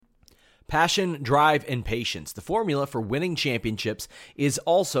Passion, drive, and patience. The formula for winning championships is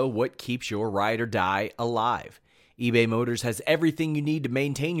also what keeps your ride or die alive. eBay Motors has everything you need to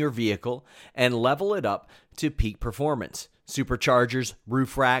maintain your vehicle and level it up to peak performance. Superchargers,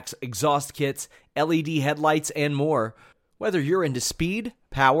 roof racks, exhaust kits, LED headlights, and more. Whether you're into speed,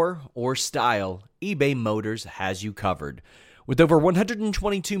 power, or style, eBay Motors has you covered. With over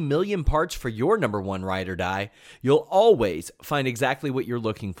 122 million parts for your number one ride or die, you'll always find exactly what you're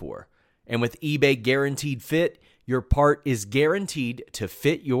looking for. And with eBay Guaranteed Fit, your part is guaranteed to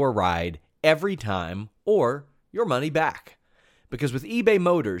fit your ride every time or your money back. Because with eBay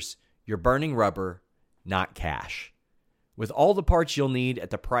Motors, you're burning rubber, not cash. With all the parts you'll need at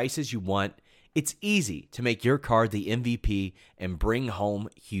the prices you want, it's easy to make your car the MVP and bring home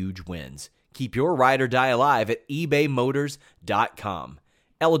huge wins. Keep your ride or die alive at ebaymotors.com.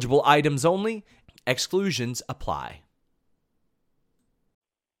 Eligible items only. Exclusions apply.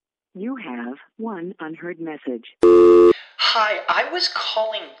 You have one unheard message. Hi, I was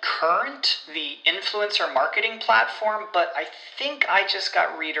calling Current, the influencer marketing platform, but I think I just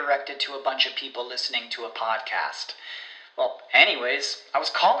got redirected to a bunch of people listening to a podcast. Well, anyways, I was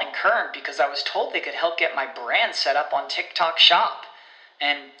calling Current because I was told they could help get my brand set up on TikTok Shop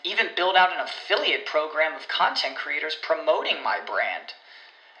and even build out an affiliate program of content creators promoting my brand.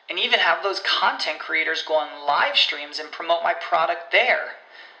 And even have those content creators go on live streams and promote my product there.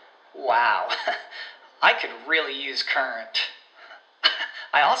 Wow, I could really use Current.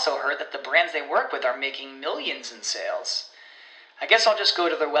 I also heard that the brands they work with are making millions in sales. I guess I'll just go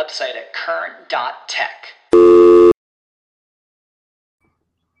to their website at current.tech.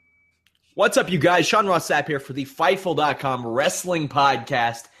 What's up, you guys? Sean Ross Sapp here for the Fightful.com Wrestling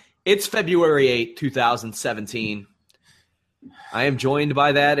Podcast. It's February 8th, 2017. I am joined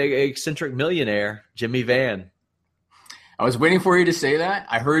by that eccentric millionaire, Jimmy Van. I was waiting for you to say that.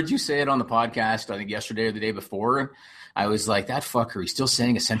 I heard you say it on the podcast, I think yesterday or the day before. I was like, that fucker, he's still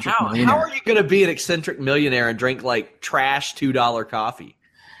saying eccentric millionaire. How are you going to be an eccentric millionaire and drink like trash $2 coffee?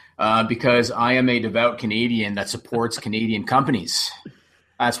 Because I am a devout Canadian that supports Canadian companies.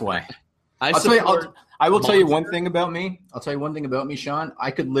 That's why. I will tell you one thing about me. I'll tell you one thing about me, Sean. I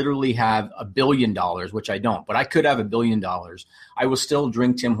could literally have $1 billion, which I don't, but I could have $1 billion. I will still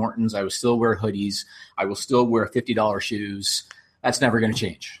drink Tim Hortons. I will still wear hoodies. I will still wear $50 shoes. That's never going to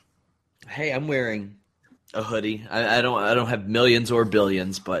change. Hey, I'm wearing a hoodie. I don't have millions or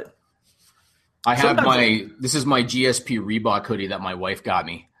billions, but I have this is my GSP Reebok hoodie that my wife got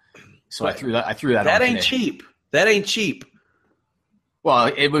me. So I threw that on. That ain't cheap. That ain't cheap.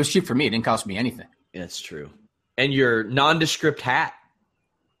 Well, it was cheap for me. It didn't cost me anything. That's true. And your nondescript hat.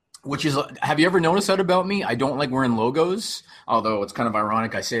 Which is, have you ever noticed that about me? I don't like wearing logos, although it's kind of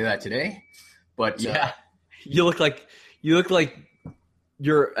ironic I say that today. But yeah, you look like you're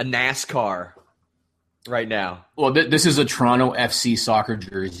a NASCAR right now. Well, this is a Toronto FC soccer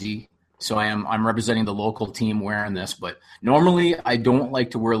jersey, so I'm representing the local team wearing this. But normally I don't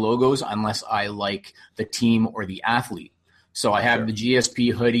like to wear logos unless I like the team or the athlete. So I have the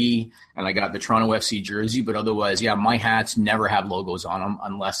GSP hoodie and I got the Toronto FC jersey, but otherwise, yeah, my hats never have logos on them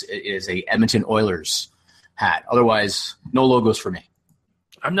unless it is a Edmonton Oilers hat. Otherwise, no logos for me.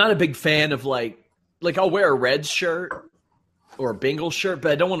 I'm not a big fan of like I'll wear a Reds shirt or a Bengals shirt,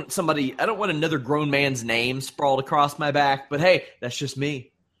 but I don't want another grown man's name sprawled across my back. But hey, that's just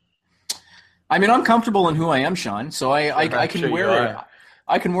me. I mean, I'm comfortable in who I am, Sean, so I can wear it.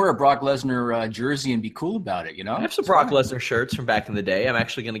 I can wear a Brock Lesnar jersey and be cool about it, you know? I have some Brock Lesnar shirts from back in the day. I'm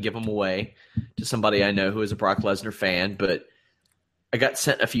actually going to give them away to somebody I know who is a Brock Lesnar fan, but I got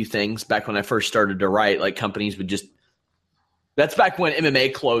sent a few things back when I first started to write. Like, companies would just – that's back when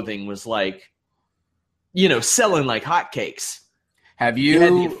MMA clothing was like, you know, selling like hotcakes. Let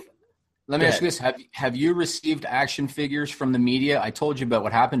me ask you this. Have you received action figures from the media? I told you about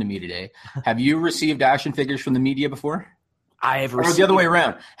what happened to me today. Have you received action figures from the media before? I have received, or the other way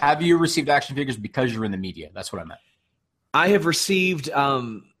around. Have you received action figures because you're in the media? That's what I meant. I have received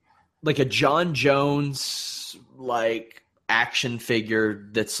like a John Jones like action figure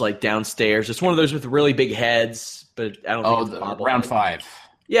that's like downstairs. It's one of those with really big heads, but I don't think it's round 5.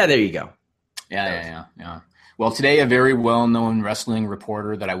 Yeah, there you go. Yeah. Well, today a very well-known wrestling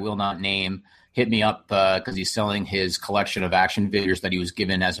reporter that I will not name hit me up because he's selling his collection of action figures that he was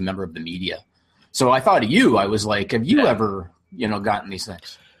given as a member of the media. So I thought of you. I was like, have you ever, gotten these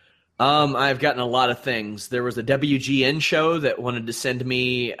things? I've gotten a lot of things. There was a WGN show that wanted to send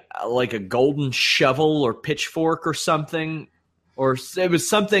me like a golden shovel or pitchfork or something. Or it was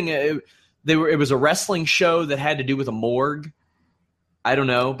something, it was a wrestling show that had to do with a morgue. I don't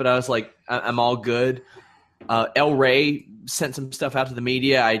know, but I was like, I'm all good. El Rey sent some stuff out to the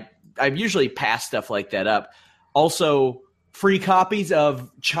media. I I usually pass stuff like that up. Also, free copies of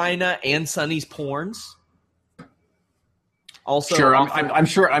China and Sonny's porns. Also, sure, I'm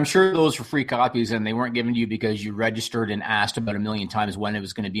sure those were free copies, and they weren't given to you because you registered and asked about 1 million times when it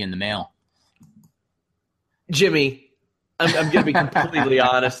was going to be in the mail. Jimmy, I'm going to be completely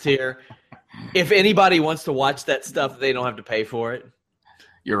honest here. If anybody wants to watch that stuff, they don't have to pay for it.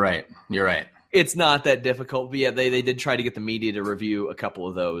 You're right. It's not that difficult. But yeah, they did try to get the media to review a couple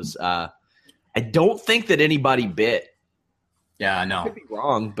of those. I don't think that anybody bit. Yeah, no. I could be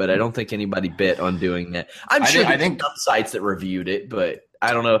wrong, but I don't think anybody bit on doing that. I think some sites that reviewed it, but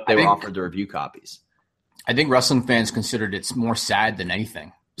I don't know if they were offered the review copies. I think wrestling fans considered it's more sad than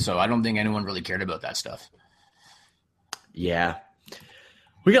anything. So I don't think anyone really cared about that stuff. Yeah.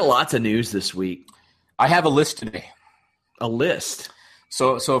 We got lots of news this week. I have a list today. A list?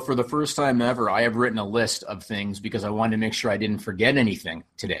 So for the first time ever, I have written a list of things because I wanted to make sure I didn't forget anything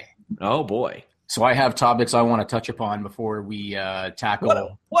today. Oh, boy. So I have topics I want to touch upon before we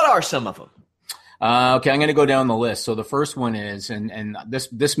tackle. What are some of them? Okay, I'm going to go down the list. So the first one is, and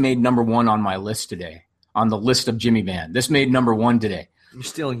this made number one on my list today, on the list of Jimmy Van. This made number one today. You're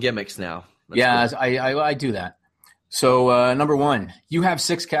stealing gimmicks now. That's cool. I do that. So number one, you have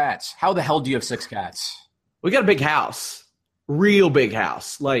 6 cats. How the hell do you have 6 cats? We got a big house, real big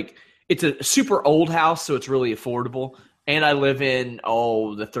house. Like, it's a super old house, so it's really affordable. And I live in,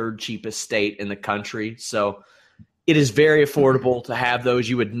 the 3rd cheapest state in the country. So it is very affordable to have those.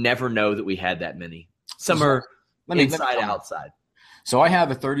 You would never know that we had that many. Some are inside, outside. So I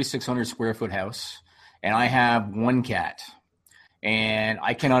have a 3,600 square foot house, and I have 1 cat. And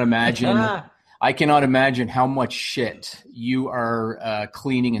I cannot imagine how much shit you are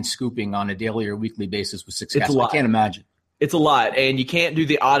cleaning and scooping on a daily or weekly basis with 6 cats. I can't imagine. It's a lot. And you can't do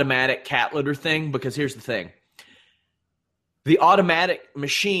the automatic cat litter thing because here's the thing. The automatic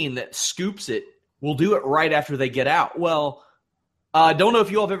machine that scoops it will do it right after they get out. Well, I don't know if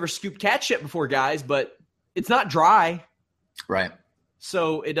you all have ever scooped cat shit before, guys, but it's not dry. Right.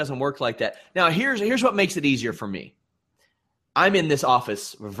 So it doesn't work like that. Now, here's what makes it easier for me. I'm in this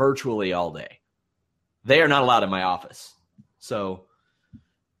office virtually all day. They are not allowed in my office. So,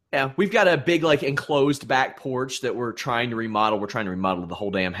 yeah, we've got a big, enclosed back porch that we're trying to remodel. We're trying to remodel the whole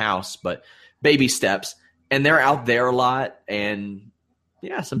damn house, but baby steps. And they're out there a lot, and,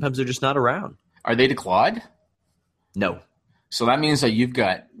 yeah, sometimes they're just not around. Are they declawed? No. So that means that you've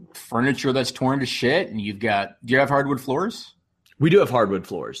got furniture that's torn to shit, and do you have hardwood floors? We do have hardwood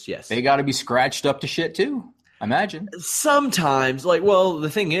floors, yes. They got to be scratched up to shit, too, I imagine. Sometimes.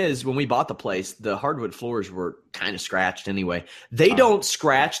 The thing is, when we bought the place, the hardwood floors were kind of scratched anyway. They don't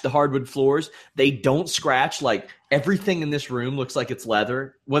scratch the hardwood floors. They don't scratch, everything in this room looks like it's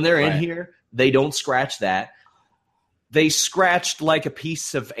leather. When they're in here, they don't scratch that. They scratched a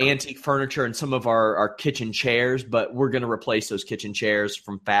piece of antique furniture and some of our kitchen chairs, but we're going to replace those kitchen chairs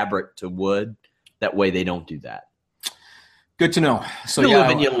from fabric to wood. That way they don't do that. Good to know. So you live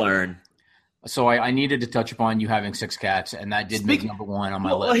and you learn. So I needed to touch upon you having 6 cats, and that did make number one on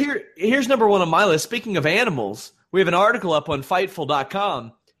my list. Well, here's number one on my list. Speaking of animals, we have an article up on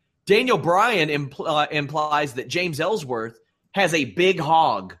Fightful.com. Daniel Bryan implies that James Ellsworth has a big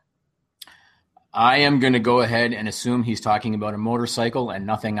hog. I am going to go ahead and assume he's talking about a motorcycle and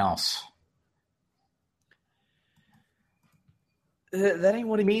nothing else. That ain't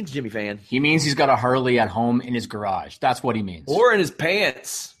what he means, Jimmy Fan. He means he's got a Harley at home in his garage. That's what he means. Or in his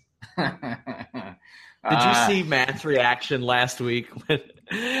pants. Did you see Matt's reaction last week when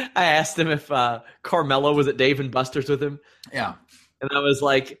I asked him if Carmelo was at Dave & Buster's with him? Yeah. And I was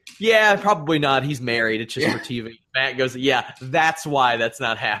like, yeah, probably not. He's married. It's just for TV. Matt goes, yeah, that's why that's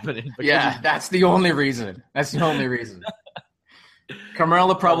not happening. That's the only reason. That's the only reason.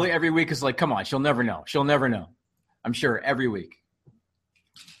 Carmelo probably every week is like, come on, she'll never know. She'll never know. I'm sure every week.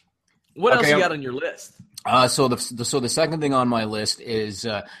 What else you got on your list? So the second thing on my list is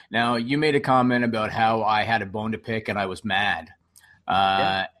now you made a comment about how I had a bone to pick and I was mad.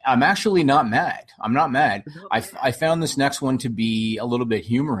 I'm actually not mad. I'm not mad. I found this next one to be a little bit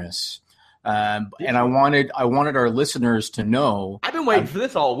humorous, and I wanted our listeners to know. I've been waiting for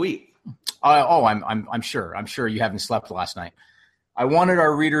this all week. I'm sure. I'm sure you haven't slept last night. I wanted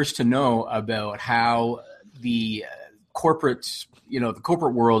our readers to know about how the corporate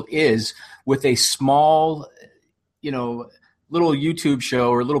world is with a small, little YouTube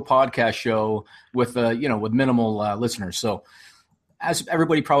show or little podcast show with minimal listeners. So, as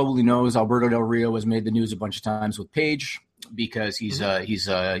everybody probably knows, Alberto Del Rio has made the news a bunch of times with Paige because he's a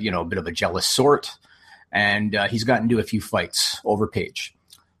bit of a jealous sort, and he's gotten into a few fights over Paige.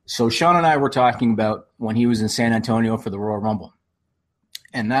 So Sean and I were talking about when he was in San Antonio for the Royal Rumble,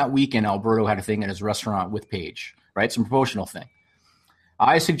 And that weekend, Alberto had a thing at his restaurant with Paige, right? Some promotional thing.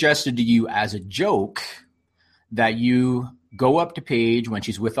 I suggested to you as a joke that you go up to Paige when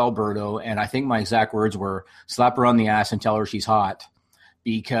she's with Alberto, and I think my exact words were, slap her on the ass and tell her she's hot,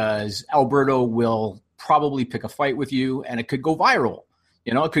 because Alberto will probably pick a fight with you, and it could go viral.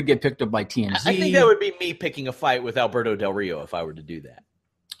 You know, it could get picked up by TMZ. I think that would be me picking a fight with Alberto Del Rio if I were to do that.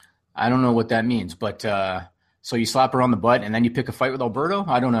 I don't know what that means, but so you slap her on the butt and then you pick a fight with Alberto?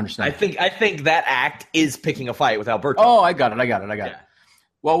 I don't understand. I think that act is picking a fight with Alberto. Oh, I got it.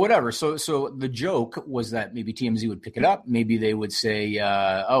 Well, whatever. So the joke was that maybe TMZ would pick it up. Maybe they would say,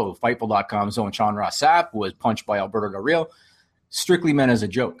 Fightful.com's own Sean Ross Sapp was punched by Alberto Del Rio. Strictly meant as a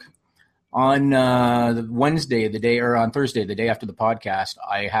joke. On Thursday, the day after the podcast,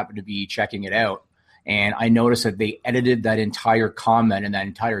 I happened to be checking it out, and I noticed that they edited that entire comment and that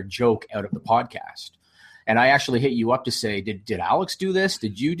entire joke out of the podcast. And I actually hit you up to say, did Alex do this?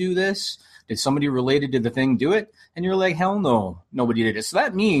 Did you do this? Did somebody related to the thing do it? And you're like, hell no, nobody did it. So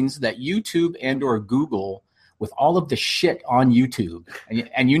that means that YouTube and or Google, with all of the shit on YouTube,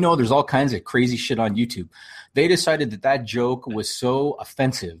 and you know there's all kinds of crazy shit on YouTube, they decided that joke was so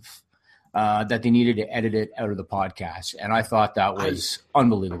offensive that they needed to edit it out of the podcast. And I thought that was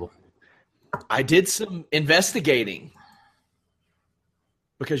unbelievable. I did some investigating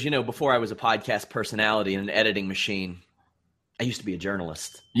because, before I was a podcast personality and an editing machine, I used to be a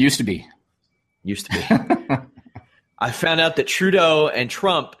journalist. Used to be. I found out that Trudeau and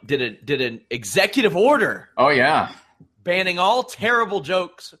Trump did an executive order. Oh, yeah. Banning all terrible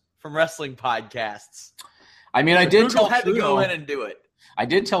jokes from wrestling podcasts. I mean, I did tell had Trudeau, to go in and do it. I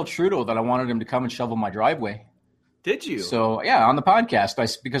did tell Trudeau that I wanted him to come and shovel my driveway. Did you? So, yeah, on the podcast,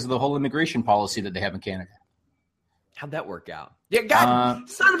 because of the whole immigration policy that they have in Canada. How'd that work out? Yeah, God,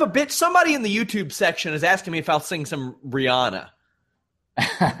 son of a bitch. Somebody in the YouTube section is asking me if I'll sing some Rihanna.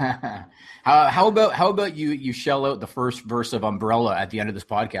 How about you shell out the first verse of Umbrella at the end of this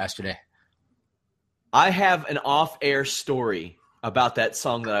podcast today? I have an off-air story about that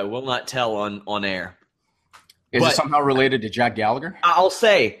song that I will not tell on air. Is it somehow related to Jack Gallagher? I'll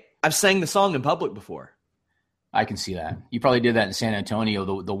say I've sang the song in public before. I can see that. You probably did that in San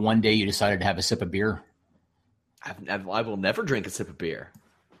Antonio the one day you decided to have a sip of beer. I will never drink a sip of beer.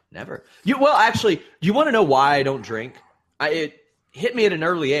 Never. Actually, do you want to know why I don't drink? It hit me at an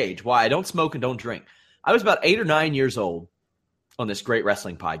early age why I don't smoke and don't drink. I was about 8 or 9 years old on this great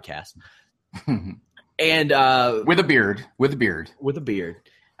wrestling podcast. And with a beard.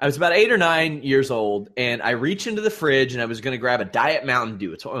 I was about 8 or 9 years old, and I reached into the fridge, and I was going to grab a Diet Mountain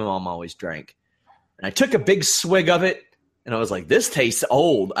Dew. It's what my mom always drank. And I took a big swig of it, and I was like, this tastes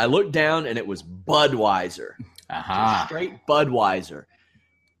old. I looked down, and it was Budweiser. Straight Budweiser.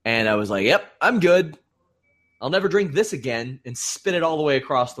 And I was like, yep, I'm good. I'll never drink this again, and spit it all the way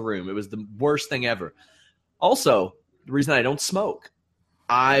across the room. It was the worst thing ever. Also, the reason I don't smoke,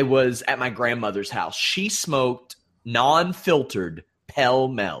 I was at my grandmother's house. She smoked non-filtered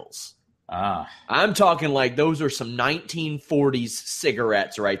Pell-Mells. I'm talking like those are some 1940s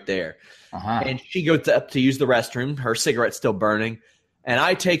cigarettes right there. And she goes up to use the restroom. Her cigarette's still burning. And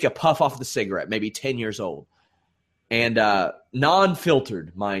I take a puff off the cigarette, maybe 10 years old. And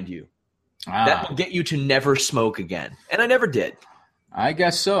non-filtered, mind you. That will get you to never smoke again. And I never did. I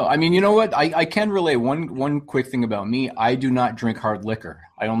guess so. I mean, you know what? I can relay one quick thing about me. I do not drink hard liquor.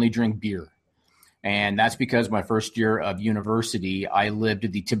 I only drink beer. And that's because my first year of university, I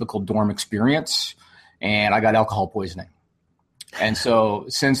lived the typical dorm experience, and I got alcohol poisoning. And so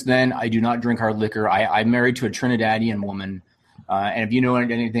since then, I do not drink hard liquor. I'm married to a Trinidadian woman. And if you know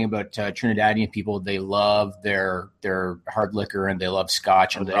anything about Trinidadian people, they love their hard liquor, and they love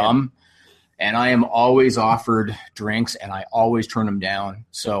scotch and rum. And I am always offered drinks, and I always turn them down.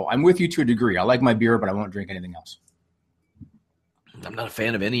 So I'm with you to a degree. I like my beer, but I won't drink anything else. I'm not a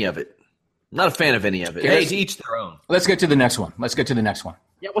fan of any of it. Hey, to each their own. Let's get to the next one.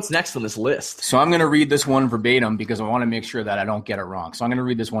 Yeah, what's next on this list? So I'm going to read this one verbatim because I want to make sure that I don't get it wrong. So I'm going to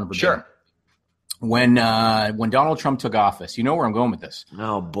read this one verbatim. Sure. When Donald Trump took office, you know where I'm going with this.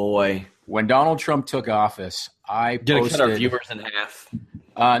 Oh, boy. When Donald Trump took office, I posted... Going to cut our viewers in half.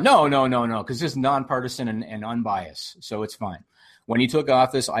 No, because it's nonpartisan and unbiased, so it's fine. When he took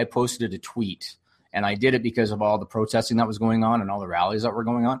office, I posted a tweet, and I did it because of all the protesting that was going on and all the rallies that were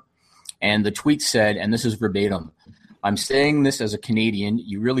going on. And the tweet said, and this is verbatim, I'm saying this as a Canadian,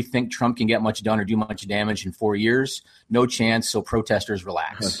 you really think Trump can get much done or do much damage in 4 years? No chance, so protesters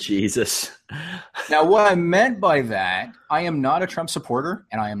relax. Oh, Jesus. Now, what I meant by that, I am not a Trump supporter,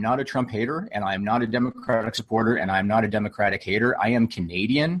 and I am not a Trump hater, and I am not a Democratic supporter, and I am not a Democratic hater. I am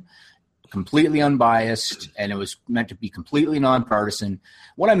Canadian. completely unbiased, and it was meant to be completely nonpartisan.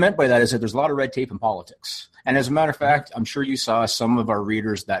 What I meant by that is that there's a lot of red tape in politics. And as a matter of fact, I'm sure you saw some of our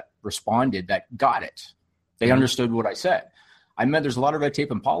readers that responded that got it. They understood what I said. I meant there's a lot of red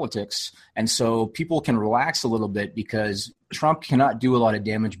tape in politics, and so people can relax a little bit because Trump cannot do a lot of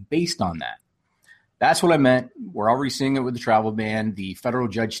damage based on that. That's what I meant. We're already seeing it with the travel ban. The federal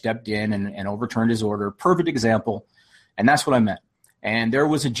judge stepped in and overturned his order. Perfect example. And that's what I meant. And there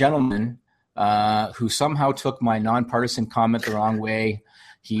was a gentleman who somehow took my nonpartisan comment the wrong way.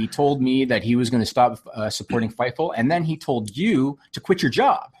 He told me that he was going to stop supporting Fightful, and then he told you to quit your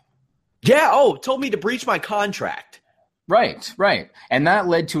job. Yeah, told me to breach my contract. Right. And that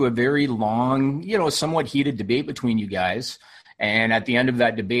led to a very long, somewhat heated debate between you guys. And at the end of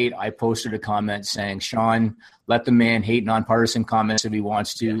that debate, I posted a comment saying, Sean, let the man hate nonpartisan comments if he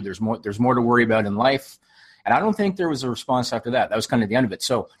wants to. Yeah. There's more to worry about in life. And I don't think there was a response after that. That was kind of the end of it.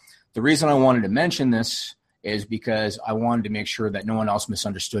 So the reason I wanted to mention this is because I wanted to make sure that no one else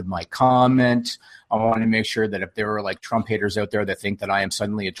misunderstood my comment. I wanted to make sure that if there were like Trump haters out there that think that I am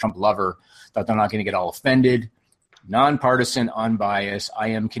suddenly a Trump lover, that they're not going to get all offended. Nonpartisan, unbiased. I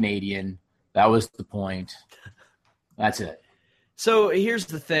am Canadian. That was the point. That's it. So here's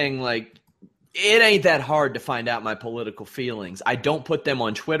the thing, like, it ain't that hard to find out my political feelings. I don't put them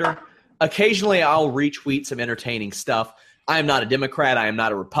on Twitter. Occasionally I'll retweet some entertaining stuff. I am not a Democrat. I am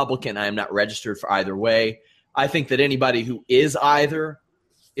not a Republican. I am not registered for either way. I think that anybody who is either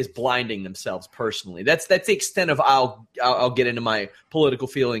is blinding themselves personally. That's the extent of I'll get into my political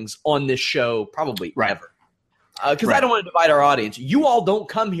feelings on this show probably ever. Because I don't want to divide our audience. You all don't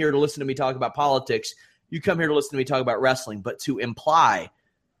come here to listen to me talk about politics. You come here to listen to me talk about wrestling, but to imply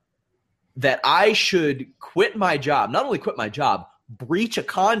that I should quit my job, not only quit my job, breach a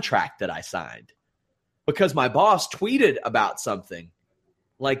contract that I signed because my boss tweeted about something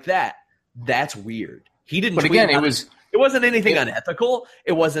like that. That's weird. He didn't. But tweet again, it wasn't anything unethical.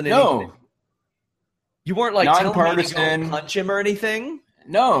 It wasn't anything. No. You weren't like nonpartisan. Telling me to go punch him or anything.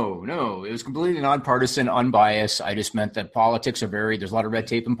 No. It was completely nonpartisan, unbiased. I just meant that politics are there's a lot of red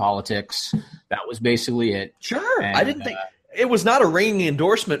tape in politics. That was basically it. Sure. And I didn't think it was not a ringing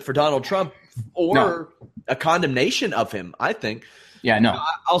endorsement for Donald Trump or a condemnation of him, I think. Yeah, no.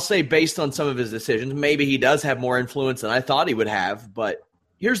 I'll say based on some of his decisions, maybe he does have more influence than I thought he would have. But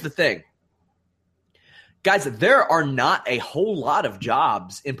here's the thing. Guys, there are not a whole lot of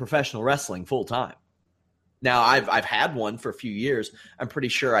jobs in professional wrestling full time. Now, I've had one for a few years. I'm pretty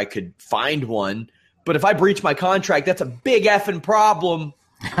sure I could find one. But if I breach my contract, that's a big effing problem.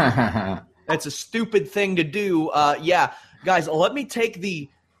 That's a stupid thing to do. Guys, let me take the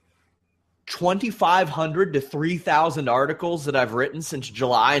 2,500 to 3,000 articles that I've written since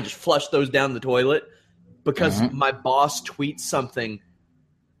July and just flush those down the toilet because my boss tweets something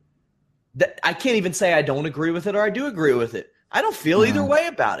that I can't even say I don't agree with it or I do agree with it. I don't feel either way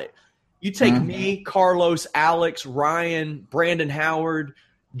about it. You take me, Carlos, Alex, Ryan, Brandon Howard,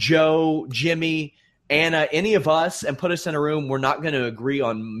 Joe, Jimmy, Anna, any of us, and put us in a room, we're not going to agree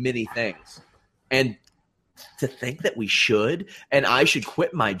on many things. And to think that we should, and I should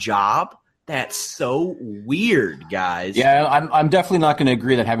quit my job, that's so weird, guys. Yeah, I'm definitely not going to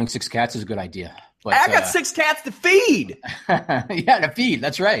agree that having 6 cats is a good idea. But, I got 6 cats to feed. Yeah, to feed.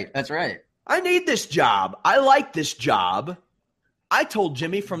 That's right. I need this job. I like this job. I told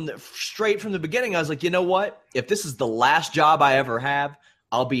Jimmy straight from the beginning, I was like, you know what? If this is the last job I ever have,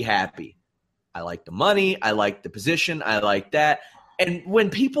 I'll be happy. I like the money. I like the position. I like that. And when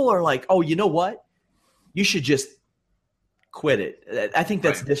people are like, oh, you know what? You should just quit it. I think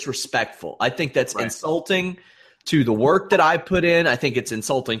that's disrespectful. I think that's insulting to the work that I put in. I think it's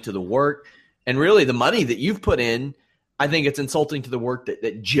insulting to the work and really the money that you've put in. I think it's insulting to the work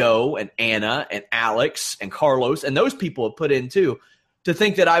that Joe and Anna and Alex and Carlos and those people have put in too, to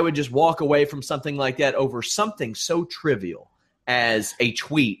think that I would just walk away from something like that over something so trivial as a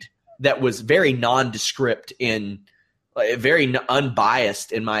tweet that was very nondescript very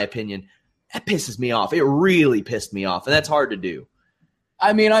unbiased in my opinion. That pisses me off. It really pissed me off, and that's hard to do.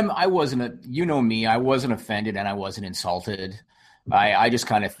 I mean, I wasn't me. I wasn't offended and I wasn't insulted. I just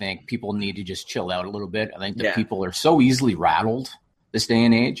kind of think people need to just chill out a little bit. I think that people are so easily rattled this day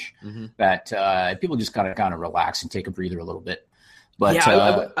and age that people just kind of relax and take a breather a little bit. But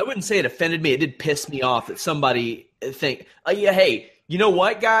I wouldn't say it offended me. It did piss me off that somebody think, hey, you know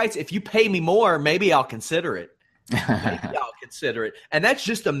what, guys? If you pay me more, maybe I'll consider it. Maybe I'll consider it. And that's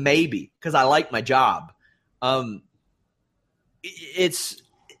just a maybe because I like my job. That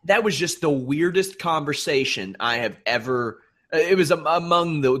was just the weirdest conversation I have ever – it was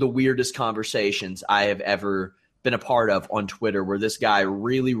among the weirdest conversations I have ever been a part of on Twitter where this guy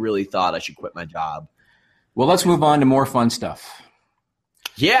really, really thought I should quit my job. Well, let's move on to more fun stuff.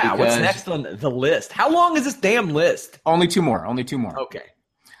 Yeah, what's next on the list? How long is this damn list? Only two more. Okay.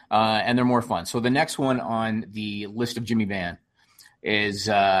 And they're more fun. So the next one on the list of Jimmy Van is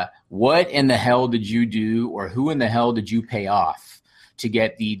what in the hell did you do, or who in the hell did you pay off to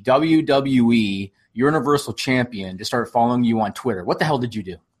get the WWE Universal Champion to start following you on Twitter? What the hell did you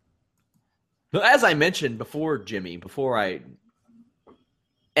do? As I mentioned before, Jimmy, before I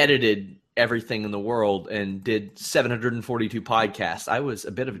edited everything in the world and did 742 podcasts, I was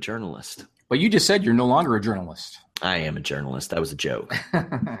a bit of a journalist. But you just said you're no longer a journalist. I am a journalist. That was a joke.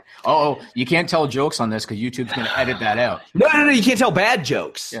 You can't tell jokes on this because YouTube's going to edit that out. No, you can't tell bad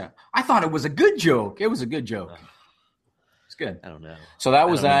jokes. Yeah, I thought it was a good joke. It was a good joke. It's good. I don't know. So that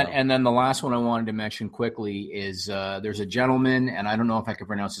was that. And then the last one I wanted to mention quickly is there's a gentleman, and I don't know if I can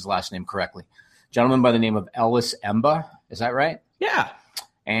pronounce his last name correctly. Gentleman by the name of Ellis Emba. Is that right? Yeah.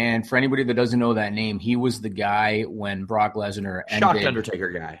 And for anybody that doesn't know that name, he was the guy when Brock Lesnar ended.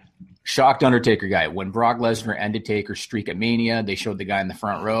 Shocked Undertaker guy. When Brock Lesnar ended Taker's streak at Mania, they showed the guy in the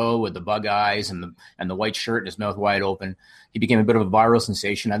front row with the bug eyes and the white shirt and his mouth wide open. He became a bit of a viral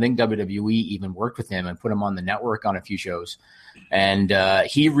sensation. I think WWE even worked with him and put him on the network on a few shows. And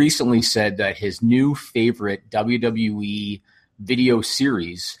he recently said that his new favorite WWE video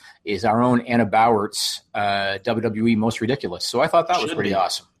series is our own Anna Bowert's WWE Most Ridiculous. So I thought that was pretty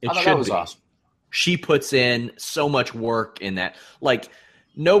awesome. That was awesome. She puts in so much work in that. Like,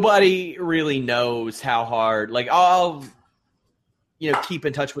 nobody really knows how hard. Like, I'll, keep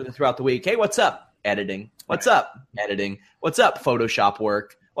in touch with her throughout the week. Hey, what's up? Editing. What's up? Editing. What's up? Photoshop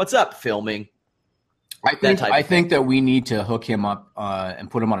work. What's up? Filming. I think that we need to hook him up and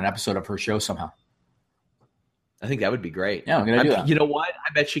put him on an episode of her show somehow. I think that would be great. Yeah, I'm gonna do that. You know what?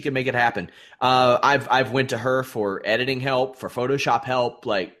 I bet she can make it happen. I've went to her for editing help, for Photoshop help.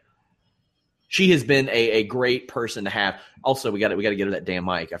 Like, she has been a great person to have. Also, we got to get her that damn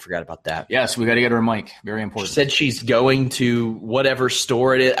mic. I forgot about that. Yes, we got to get her a mic. Very important. She said she's going to whatever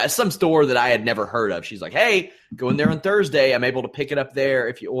store it is, some store that I had never heard of. She's like, hey, go in there on Thursday. I'm able to pick it up there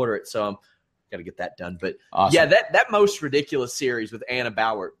if you order it. So I'm got to get that done. But awesome. Yeah, that Most Ridiculous series with Anna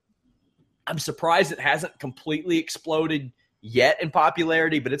Bauer, I'm surprised it hasn't completely exploded yet in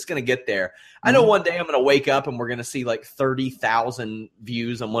popularity, but it's going to get there. I know one day I'm going to wake up and we're going to see like 30,000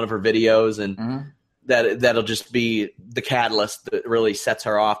 views on one of her videos, and that'll just be the catalyst that really sets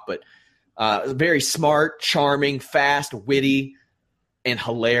her off. But very smart, charming, fast, witty, and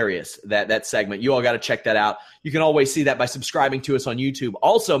hilarious, that segment. You all got to check that out. You can always see that by subscribing to us on YouTube.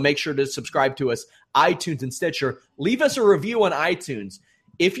 Also, make sure to subscribe to us, iTunes and Stitcher. Leave us a review on iTunes.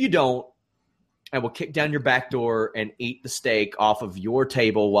 If you don't, I will kick down your back door and eat the steak off of your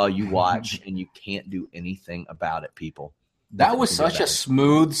table while you watch, and you can't do anything about it, people. That was such a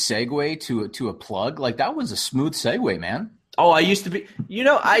smooth segue to a plug. Like, that was a smooth segue, man. Oh, I used to be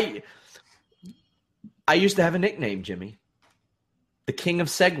I used to have a nickname, Jimmy. The King of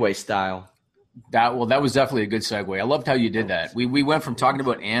Segway Style. That was definitely a good segue. I loved how you did that. We went from talking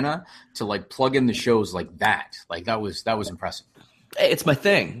about Anna to like plug in the shows like that. Like, that was impressive. It's my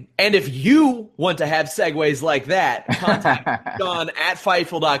thing. And if you want to have segues like that, contact Sean at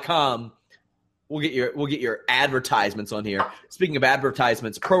Fightful.com. We'll get your advertisements on here. Speaking of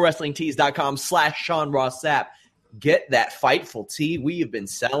advertisements, ProWrestlingTees.com/Sean Ross Sapp. Get that Fightful tee. We have been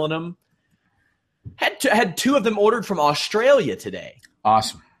selling them. Had two of them ordered from Australia today.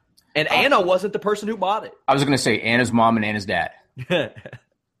 Awesome. And Anna wasn't the person who bought it. I was going to say Anna's mom and Anna's dad.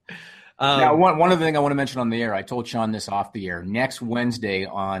 Now, one other thing I want to mention on the air, I told Sean this off the air. Next Wednesday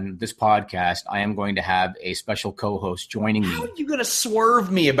on this podcast, I am going to have a special co-host joining me. How are you going to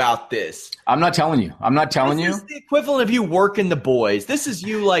swerve me about this? I'm not telling you. This is the equivalent of you working the boys. This is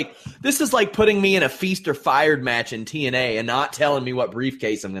like putting me in a feast or fired match in TNA and not telling me what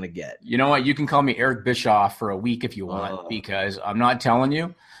briefcase I'm going to get. You know what? You can call me Eric Bischoff for a week if you want, because I'm not telling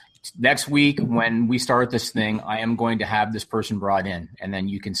you. Next week, when we start this thing, I am going to have this person brought in, and then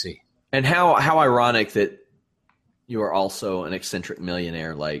you can see. And how ironic that you are also an eccentric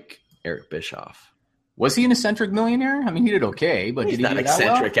millionaire like Eric Bischoff. Was he an eccentric millionaire? I mean, he did okay, but he's did he not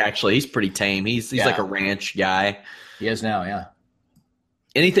eccentric, actually. He's pretty tame. He's like a ranch guy. He is now, yeah.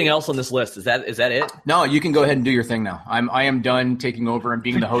 Anything else on this list? Is that it? No, you can go ahead and do your thing now. I am done taking over and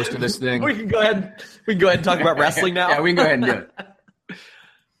being the host of this thing. We can go ahead and talk about wrestling now. Yeah, we can go ahead and do it.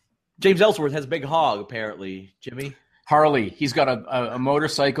 James Ellsworth has a big hog, apparently, Jimmy. Harley, he's got a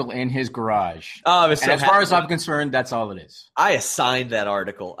motorcycle in his garage. Oh, as far as I'm concerned, that's all it is. I assigned that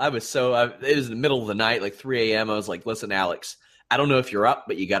article. It was in the middle of the night, like 3 a.m. I was like, listen, Alex, I don't know if you're up,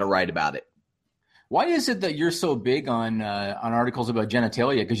 but you got to write about it. Why is it that you're so big on articles about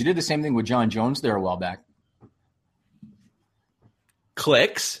genitalia? Because you did the same thing with John Jones there a while back.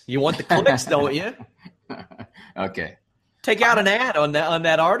 Clicks. You want the clicks, don't you? Okay. Take out an ad on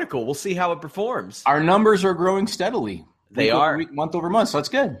that article. We'll see how it performs. Our numbers are growing steadily. They are. Week, month over month. So that's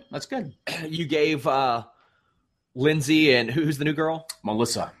good. That's good. You gave Lindsay and who's the new girl?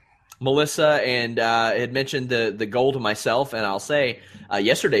 Melissa, and had mentioned the goal to myself, and I'll say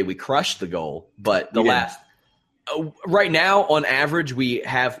yesterday we crushed the goal, but right now on average we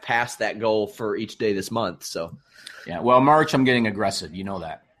have passed that goal for each day this month. So yeah, well, March I'm getting aggressive, you know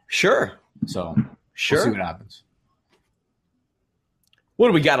that. Sure. So We'll see what happens. What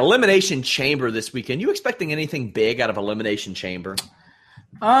do we got? Elimination Chamber this weekend. You expecting anything big out of Elimination Chamber?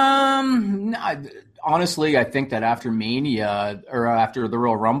 Honestly, I think that after Mania or after the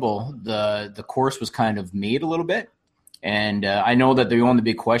Royal Rumble, the course was kind of made a little bit. And I know that the only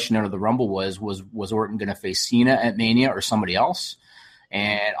big question out of the Rumble was Orton going to face Cena at Mania or somebody else?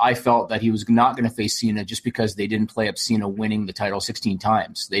 And I felt that he was not going to face Cena just because they didn't play up Cena winning the title 16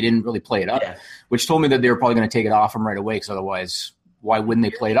 times. They didn't really play it up, which told me that they were probably going to take it off him right away, because otherwise, why wouldn't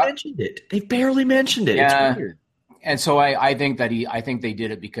they play it up? They barely mentioned it. Yeah. It's weird. And so I think they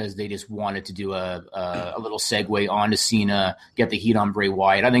did it because they just wanted to do a little segue onto Cena, get the heat on Bray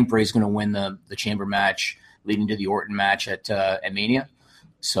Wyatt. I think Bray's going to win the Chamber match leading to the Orton match at Mania.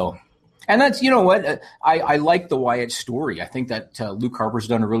 So, and that's, you know what, I like the Wyatt story. I think that Luke Harper's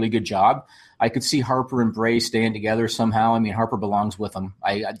done a really good job. I could see Harper and Bray staying together somehow. I mean, Harper belongs with them.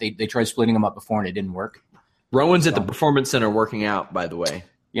 They tried splitting them up before and it didn't work. Rowan's at the Performance Center working out, by the way.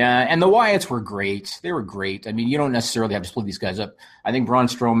 Yeah, and the Wyatts were great. They were great. I mean, you don't necessarily have to split these guys up. I think Braun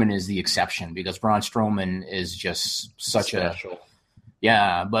Strowman is the exception because Braun Strowman is just such special.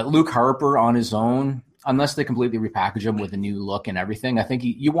 Yeah, but Luke Harper on his own, unless they completely repackage him with a new look and everything, I think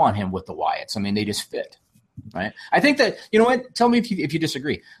you want him with the Wyatts. I mean, they just fit, right? I think that, you know what? Tell me if you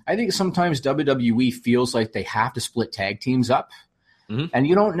disagree. I think sometimes WWE feels like they have to split tag teams up. Mm-hmm. And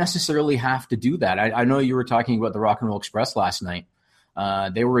you don't necessarily have to do that. I know you were talking about the Rock and Roll Express last night.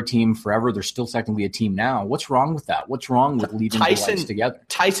 They were a team forever. They're still technically a team now. What's wrong with that? What's wrong with leaving the Wyatts together?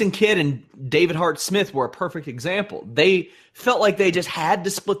 Tyson Kidd and David Hart Smith were a perfect example. They felt like they just had to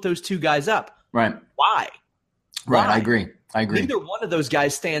split those two guys up. Right. Why? Right. I agree. Neither one of those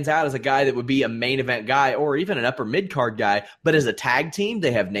guys stands out as a guy that would be a main event guy or even an upper mid card guy. But as a tag team,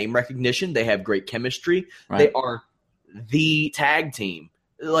 they have name recognition. They have great chemistry. Right. They are the tag team,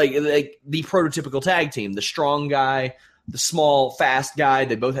 like the prototypical tag team, the strong guy, the small, fast guy.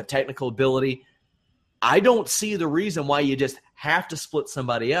 They both have technical ability. I don't see the reason why you just have to split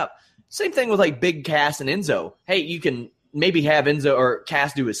somebody up. Same thing with like Big Cass and Enzo. Hey, you can maybe have Enzo or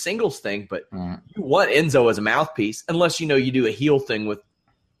Cass do a singles thing, but you want Enzo as a mouthpiece unless you do a heel thing with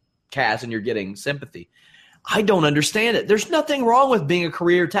Cass and you're getting sympathy. I don't understand it. There's nothing wrong with being a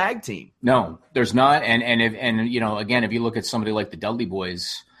career tag team. No, there's not. And again, if you look at somebody like the Dudley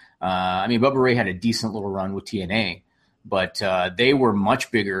Boys, Bubba Ray had a decent little run with TNA, but they were much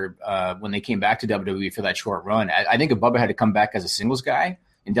bigger when they came back to WWE for that short run. I think if Bubba had to come back as a singles guy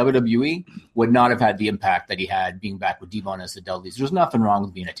in WWE, would not have had the impact that he had being back with Devon as the Dudleys. There's nothing wrong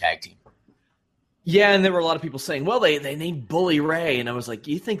with being a tag team. Yeah, and there were a lot of people saying, well, they named Bully Ray. And I was like,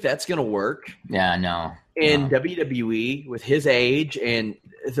 you think that's going to work? Yeah, no. In WWE, with his age and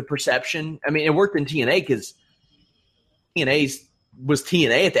the perception. I mean, it worked in TNA because TNA was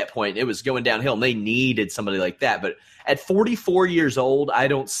TNA at that point. It was going downhill, and they needed somebody like that. But at 44 years old, I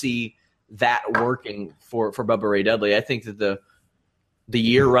don't see that working for Bubba Ray Dudley. I think that the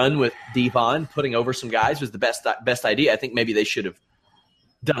year run with Devon putting over some guys was the best idea. I think maybe they should have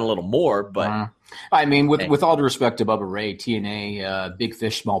done a little more, but with all due respect to Bubba Ray, TNA, big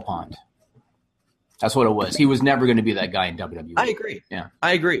fish, small pond. That's what it was. He was never going to be that guy in WWE. I agree. Yeah,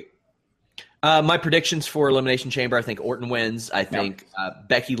 I agree. My predictions for Elimination Chamber: I think Orton wins. I think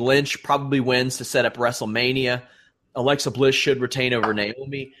Becky Lynch probably wins to set up WrestleMania. Alexa Bliss should retain over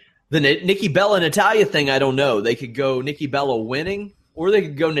Naomi. The Nikki Bella Natalya thing, I don't know. They could go Nikki Bella winning, or they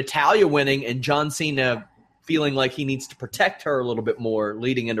could go Natalya winning and John Cena feeling like he needs to protect her a little bit more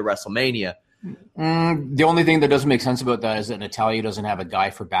leading into WrestleMania. The only thing that doesn't make sense about that is that Natalya doesn't have a guy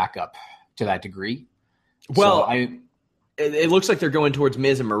for backup to that degree. Well, it looks like they're going towards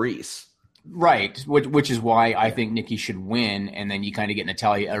Miz and Maurice. Right, which is why I think Nikki should win, and then you kind of get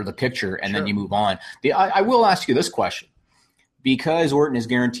Natalya out of the picture, and then you move on. I will ask you this question. Because Orton is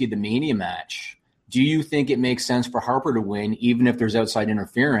guaranteed the Mania match, do you think it makes sense for Harper to win, even if there's outside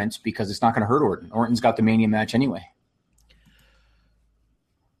interference, because it's not going to hurt Orton? Orton's got the Mania match anyway.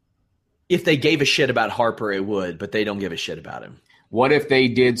 If they gave a shit about Harper, it would, but they don't give a shit about him. What if they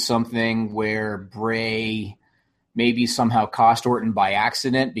did something where Bray maybe somehow cost Orton by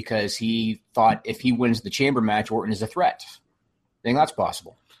accident because he thought if he wins the chamber match, Orton is a threat? I think that's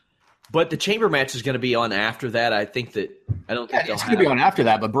possible. But the chamber match is going to be on after that. I don't think it's they'll going to be on after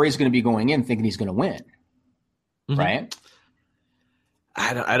that, but Bray's going to be going in thinking he's going to win, right?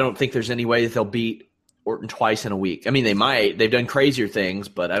 I don't think there's any way that they'll beat Orton twice in a week. I mean, they might. They've done crazier things,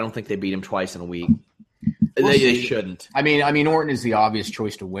 but I don't think they beat him twice in a week. They shouldn't. I mean, Orton is the obvious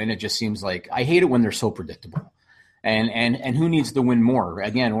choice to win. It just seems like I hate it when they're so predictable. And who needs to win more?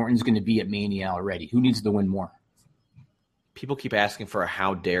 Again, Orton's going to be at Mania already. Who needs to win more? People keep asking for a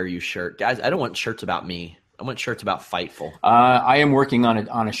 "How dare you" shirt, guys. I don't want shirts about me. I want shirts about Fightful. I am working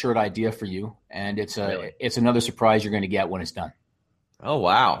on a shirt idea for you, and it's another surprise you're going to get when it's done. Oh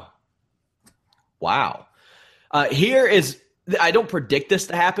wow! Here is I don't predict this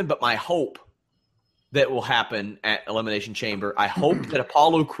to happen, but my hope that will happen at Elimination Chamber. I hope that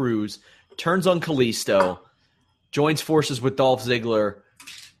Apollo Crews turns on Kalisto, joins forces with Dolph Ziggler,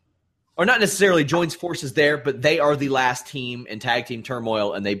 or not necessarily joins forces there, but they are the last team in Tag Team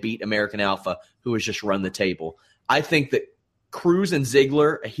Turmoil, and they beat American Alpha, who has just run the table. I think that Crews and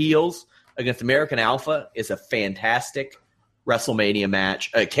Ziggler, heels, against American Alpha is a fantastic WrestleMania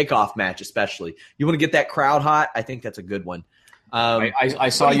match, a kickoff match especially. You want to get that crowd hot? I think that's a good one. I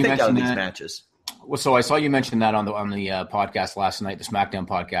saw you mention these matches. Well, so I saw you mention that on the podcast last night, the SmackDown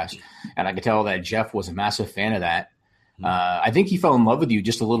podcast, and I could tell that Jeff was a massive fan of that. I think he fell in love with you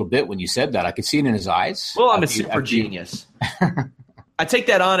just a little bit when you said that. I could see it in his eyes. Well, I'm a super genius. I take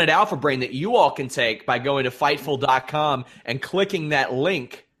that on at Alpha Brain that you all can take by going to Fightful.com and clicking that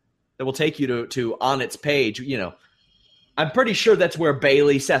link that will take you to on its page. You know, I'm pretty sure that's where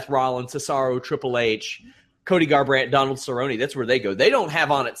Bayley, Seth Rollins, Cesaro, Triple H, Cody Garbrandt, Donald Cerrone, that's where they go. They don't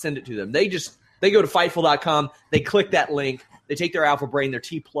have on it, send it to them. They go to Fightful.com, they click that link, they take their Alpha Brain, their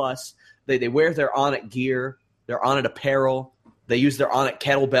T+, they wear their On It gear, their On It apparel, they use their On It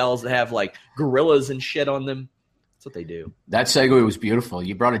kettlebells that have like gorillas and shit on them. That's what they do. That segue was beautiful.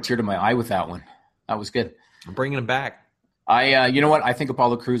 You brought a tear to my eye with that one. That was good. I'm bringing him back. You know what? I think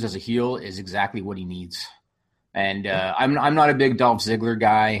Apollo Crews as a heel is exactly what he needs. And I'm not a big Dolph Ziggler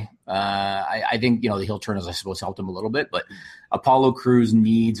guy. I think, the heel turn is, I suppose, helped him a little bit. But Apollo Crews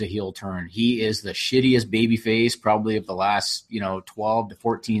needs a heel turn. He is the shittiest babyface probably of the last, 12 to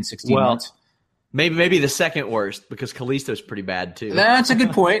 14, 16 months. Maybe the second worst because Kalisto's pretty bad too. That's a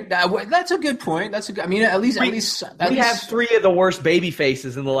good point. That's a good point. At least we have three of the worst baby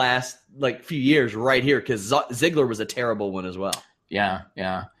faces in the last few years right here because Ziggler was a terrible one as well. Yeah.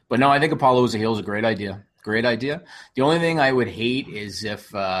 But no, I think Apollo as a heel is a great idea. Great idea. The only thing I would hate is if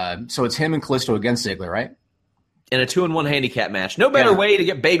so it's him and Kalisto against Ziggler, right? In a 2-1 handicap match. No better way to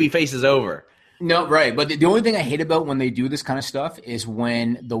get baby faces over. No, right. But the only thing I hate about when they do this kind of stuff is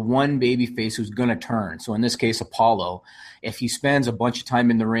when the one baby face who's going to turn. So in this case, Apollo, if he spends a bunch of time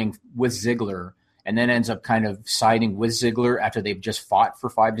in the ring with Ziggler and then ends up kind of siding with Ziggler after they've just fought for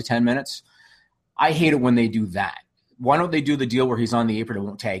 5 to 10 minutes, I hate it when they do that. Why don't they do the deal where he's on the apron and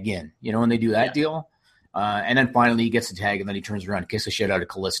won't tag in? When they do that deal? And then finally he gets the tag and then he turns around and kicks the shit out of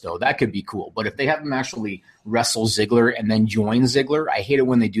Kalisto. That could be cool. But if they have him actually wrestle Ziggler and then join Ziggler, I hate it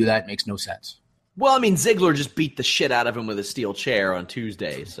when they do that. It makes no sense. Well, I mean, Ziggler just beat the shit out of him with a steel chair on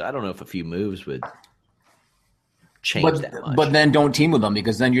Tuesday, so I don't know if a few moves would change that much. But then don't team with them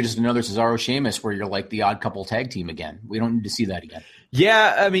because then you're just another Cesaro Sheamus where you're like the odd couple tag team again. We don't need to see that again.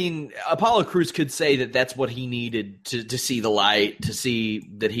 Yeah, I mean, Apollo Crews could say that that's what he needed to see the light, to see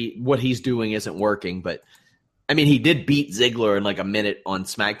that what he's doing isn't working. But, I mean, he did beat Ziggler in like a minute on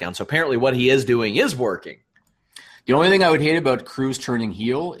SmackDown, so apparently what he is doing is working. The only thing I would hate about Crews turning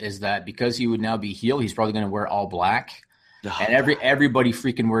heel is that because he would now be heel, he's probably going to wear all black. And everybody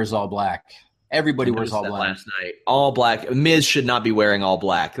freaking wears all black. Everybody wears all black. Last night, all black. Miz should not be wearing all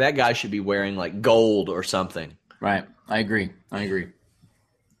black. That guy should be wearing like gold or something. Right. I agree.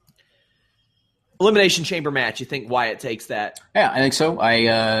 Elimination Chamber match. You think Wyatt takes that? Yeah, I think so.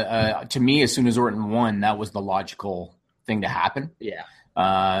 To me, as soon as Orton won, that was the logical thing to happen. Yeah.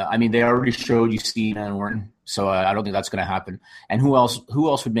 I mean, they already showed you Cena and Orton, so I don't think that's going to happen. And who else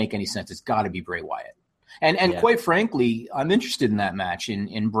would make any sense? It's got to be Bray Wyatt. And quite frankly, I'm interested in that match.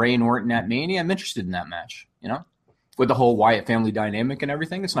 In Bray and Orton at Mania, I'm interested in that match, with the whole Wyatt family dynamic and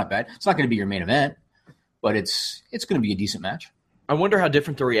everything. It's not bad. It's not going to be your main event, but it's going to be a decent match. I wonder how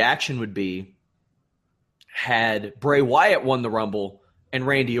different the reaction would be had Bray Wyatt won the Rumble and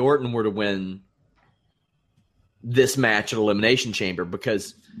Randy Orton were to win this match at Elimination Chamber,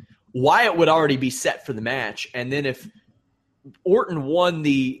 because Wyatt would already be set for the match. And then if Orton won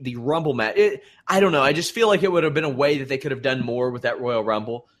the Rumble match. I don't know. I just feel like it would have been a way that they could have done more with that Royal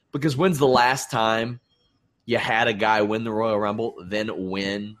Rumble, because when's the last time you had a guy win the Royal Rumble, then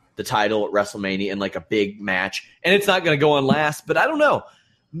win the title at WrestleMania in like a big match? And it's not going to go on last, but I don't know.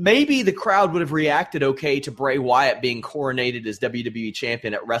 Maybe the crowd would have reacted okay to Bray Wyatt being coronated as WWE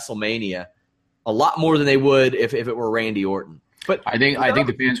champion at WrestleMania a lot more than they would if it were Randy Orton. But I think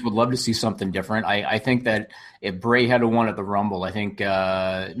the fans would love to see something different. I think that if Bray had won at the Rumble, I think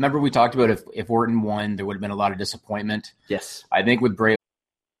remember we talked about if Orton won, there would have been a lot of disappointment. Yes. I think with Bray.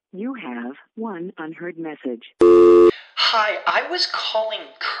 You have one unheard message. Hi, I was calling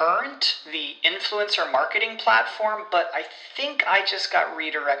Current, the influencer marketing platform, but I think I just got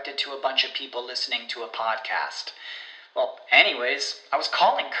redirected to a bunch of people listening to a podcast. Well, anyways, I was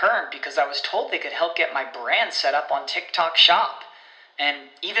calling Current because I was told they could help get my brand set up on TikTok Shop, and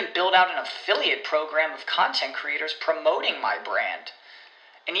even build out an affiliate program of content creators promoting my brand,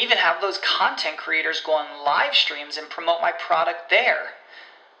 and even have those content creators go on live streams and promote my product there.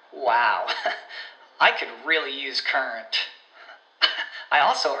 Wow, I could really use Current. I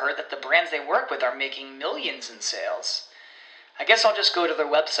also heard that the brands they work with are making millions in sales. I guess I'll just go to their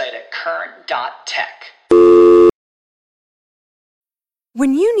website at current.tech.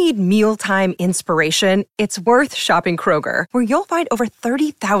 When you need mealtime inspiration, it's worth shopping Kroger, where you'll find over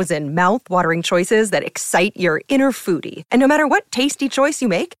 30,000 mouth-watering choices that excite your inner foodie. And no matter what tasty choice you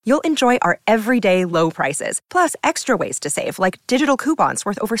make, you'll enjoy our everyday low prices, plus extra ways to save, like digital coupons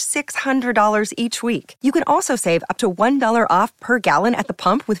worth over $600 each week. You can also save up to $1 off per gallon at the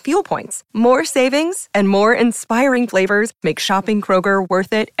pump with fuel points. More savings and more inspiring flavors make shopping Kroger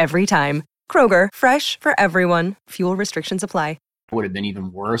worth it every time. Kroger, fresh for everyone. Fuel restrictions apply. Would have been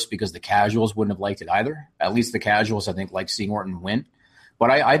even worse because the casuals wouldn't have liked it either. At least the casuals, I think, like seeing Orton win.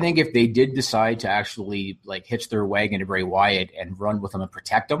 But I think if they did decide to actually like hitch their wagon to Bray Wyatt and run with him and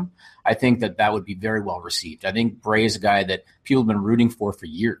protect him, I think that would be very well received. I think Bray is a guy that people have been rooting for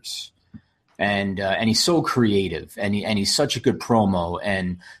years. And he's so creative, and he's such a good promo,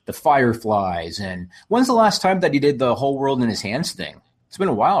 and the Fireflies. And when's the last time that he did the whole world in his hands thing? It's been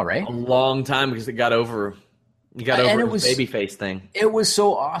a while, right? A long time, because it got over. You got over his babyface thing. It was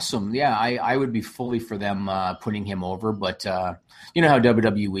so awesome. Yeah, I would be fully for them putting him over. But you know how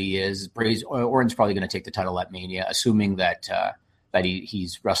WWE is. Orton's probably going to take the title at Mania, assuming that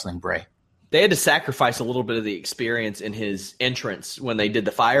he's wrestling Bray. They had to sacrifice a little bit of the experience in his entrance when they did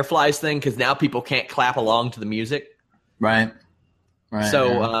the Fireflies thing, because now people can't clap along to the music. Right.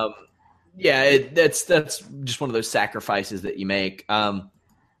 So, that's just one of those sacrifices that you make.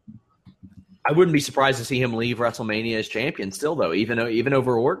 I wouldn't be surprised to see him leave WrestleMania as champion still, though, even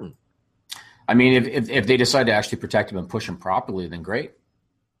over Orton. I mean, if they decide to actually protect him and push him properly, then great.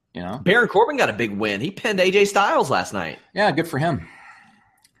 You know, Baron Corbin got a big win. He pinned AJ Styles last night. Yeah, good for him.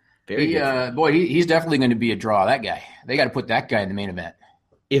 Very good. Boy, he's definitely going to be a draw. That guy. They got to put that guy in the main event.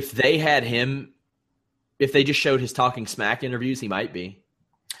 If they had him, if they just showed his Talking Smack interviews, he might be.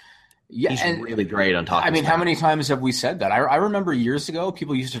 Yeah, he's really great on Talking Smack. How many times have we said that? I remember years ago,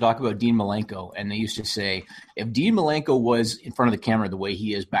 people used to talk about Dean Malenko, and they used to say, if Dean Malenko was in front of the camera the way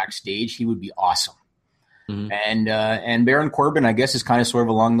he is backstage, he would be awesome. Mm-hmm. And Baron Corbin, I guess, is kind of sort of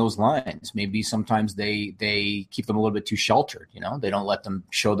along those lines. Maybe sometimes they keep them a little bit too sheltered. You know, they don't let them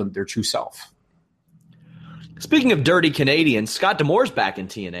show them their true self. Speaking of dirty Canadians, Scott D'Amore's back in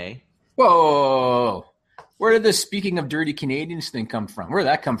TNA. Whoa. Where did this "speaking of dirty Canadians" thing come from? Where did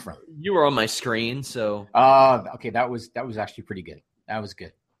that come from? You were on my screen, so. Okay, that was actually pretty good. That was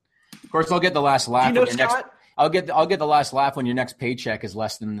good. Of course, I'll get the last laugh. You know, Scott? I'll get the last laugh when your next paycheck is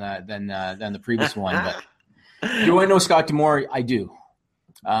less than the previous one. But do I know Scott D'Amore? I do.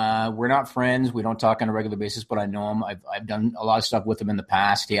 We're not friends. We don't talk on a regular basis, but I know him. I've done a lot of stuff with him in the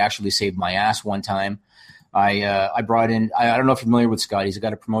past. He actually saved my ass one time. I brought in. I don't know if you're familiar with Scott. He's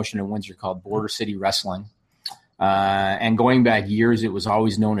got a promotion in Windsor called Border City Wrestling. And going back years, it was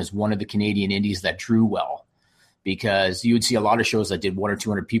always known as one of the Canadian indies that drew well, because you would see a lot of shows that did 100 or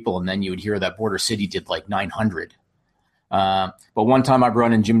 200 people, and then you would hear that Border City did like 900. But one time I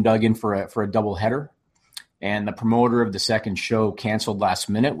brought in Jim Duggan for a double header, and the promoter of the second show canceled last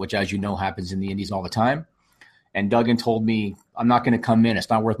minute, which, as you know, happens in the indies all the time. And Duggan told me, I'm not going to come in. It's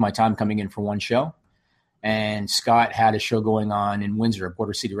not worth my time coming in for one show. And Scott had a show going on in Windsor, a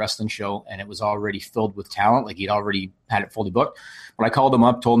Border City Wrestling show, and it was already filled with talent. Like, he'd already had it fully booked. When I called him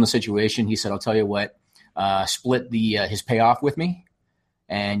up, told him the situation, he said, I'll tell you what, split his payoff with me,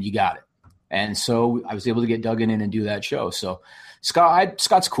 and you got it. And so I was able to get Duggan in and do that show. So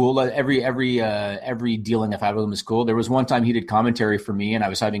Scott's cool. Every dealing I've had with him is cool. There was one time he did commentary for me, and I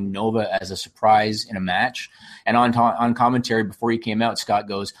was having Nova as a surprise in a match. And on commentary before he came out, Scott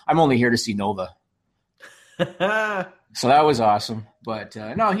goes, "I'm only here to see Nova." So that was awesome. But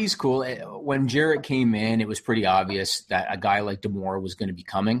no, he's cool. When Jarrett came in, it was pretty obvious that a guy like D'Amore was going to be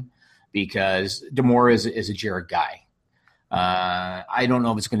coming, because D'Amore is a Jarrett guy. I don't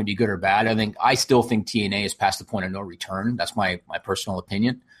know if it's going to be good or bad. I still think TNA is past the point of no return. That's my personal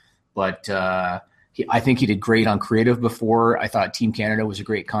opinion. But I think he did great on creative before. I thought Team Canada was a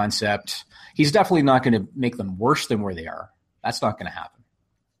great concept. He's definitely not going to make them worse than where they are. That's not going to happen.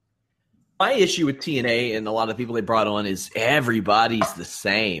 My issue with TNA and a lot of people they brought on is everybody's the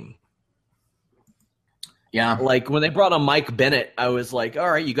same. Yeah. Like when they brought on Mike Bennett, I was like, all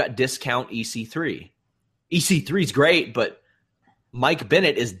right, you got discount EC3. EC3 is great, but Mike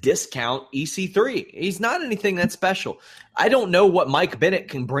Bennett is discount EC3. He's not anything that special. I don't know what Mike Bennett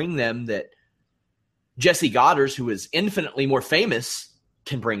can bring them that Jesse Goddard, who is infinitely more famous,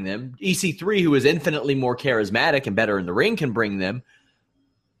 can bring them. EC3, who is infinitely more charismatic and better in the ring, can bring them.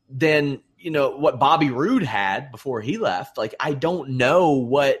 Than what Bobby Roode had before he left. Like, I don't know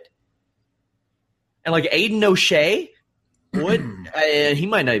what. And like Aiden O'Shea, he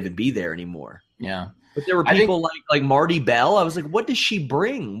might not even be there anymore. Yeah. But there were people like Marty Bell. I was like, what does she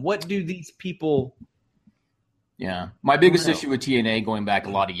bring? What do these people? Yeah. My biggest issue with TNA going back a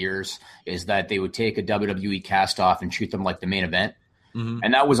lot of years is that they would take a WWE cast off and treat them like the main event. Mm-hmm.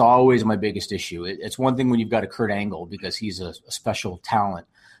 And that was always my biggest issue. It's one thing when you've got a Kurt Angle because he's a special talent.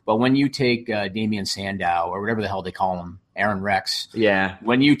 But when you take Damian Sandow or whatever the hell they call him, Aaron Rex,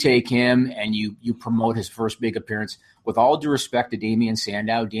 when you take him and you promote his first big appearance, with all due respect to Damian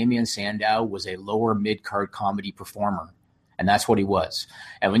Sandow was a lower mid-card comedy performer, and that's what he was.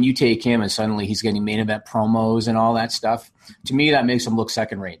 And when you take him and suddenly he's getting main event promos and all that stuff, to me that makes him look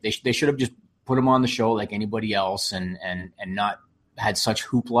second rate. They should have just put him on the show like anybody else and not had such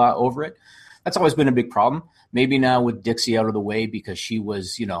hoopla over it. That's always been a big problem. Maybe now with Dixie out of the way because she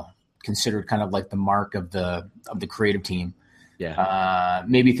was, considered kind of like the mark of the creative team. Yeah.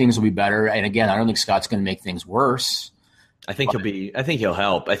 Maybe things will be better. And again, I don't think Scott's going to make things worse. I think he'll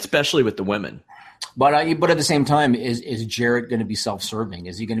help, especially with the women. But at the same time, is Jarrett going to be self-serving?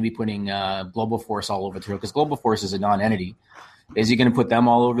 Is he going to be putting Global Force all over the show? Because Global Force is a non-entity. Is he going to put them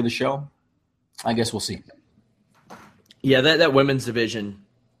all over the show? I guess we'll see. Yeah, that women's division.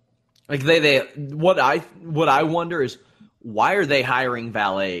 Like what I wonder is why are they hiring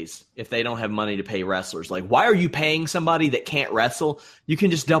valets if they don't have money to pay wrestlers? Like, why are you paying somebody that can't wrestle? You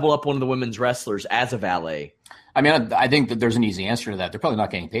can just double up one of the women's wrestlers as a valet. I mean, I think that there's an easy answer to that. They're probably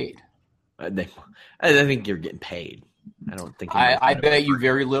not getting paid. I think you're getting paid. I don't think. I bet you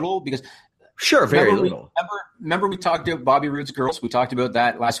very little because very little. Remember we talked about Bobby Roode's girls. We talked about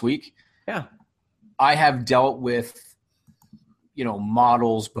that last week. Yeah, I have dealt with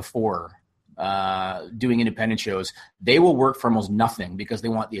models before doing independent shows. They will work for almost nothing because they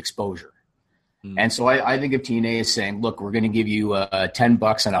want the exposure. And so I think if TNA is saying, look, we're going to give you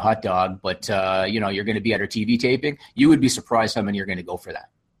 $10 and a hot dog, but you're going to be at our TV taping, you would be surprised how many are going to go for that.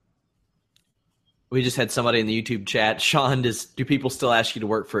 We just had somebody in the YouTube chat. Sean, do people still ask you to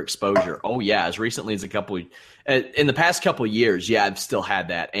work for exposure? Oh yeah, as recently as in the past couple of years. Yeah, I've still had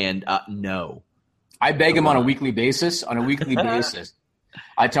that, and no. I beg him on a weekly basis.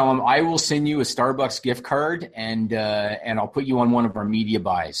 I tell him I will send you a Starbucks gift card and I'll put you on one of our media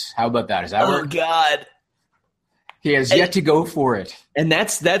buys. How about that? Is that work? Oh God. He has yet to go for it. And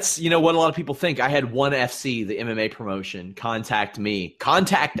that's what a lot of people think. I had ONE FC, the MMA promotion, contact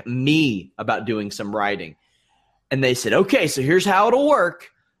me about doing some writing. And they said, okay, so here's how it'll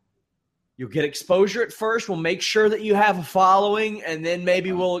work. You'll get exposure at first. We'll make sure that you have a following, and then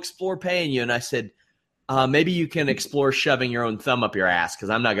maybe we'll explore paying you. And I said, maybe you can explore shoving your own thumb up your ass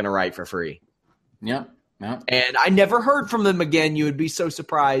because I'm not going to write for free. Yeah. And I never heard from them again. You would be so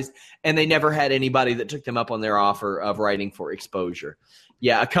surprised. And they never had anybody that took them up on their offer of writing for exposure.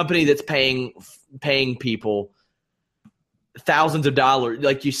 Yeah, a company that's paying people thousands of dollars.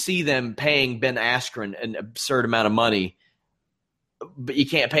 Like you see them paying Ben Askren an absurd amount of money. But you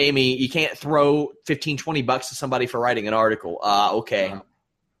can't pay me. You can't throw $15, $20 to somebody for writing an article. Okay.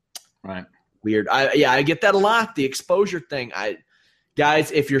 Right. Weird. I get that a lot. The exposure thing.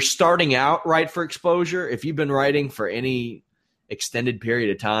 Guys, if you're starting out, write for exposure. If you've been writing for any extended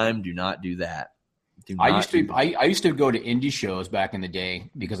period of time, do not do that. I used to go to indie shows back in the day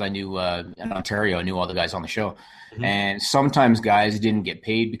because I knew in Ontario, I knew all the guys on the show. Mm-hmm. And sometimes guys didn't get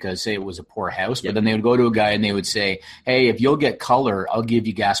paid because, say, it was a poor house. But then they would go to a guy and they would say, hey, if you'll get color, I'll give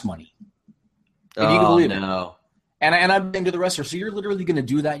you gas money. If you can believe no. it. And I'm saying to the wrestler, so you're literally going to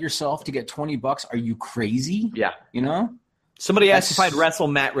do that yourself to get $20? Are you crazy? Yeah. You know? Somebody asked if I'd wrestle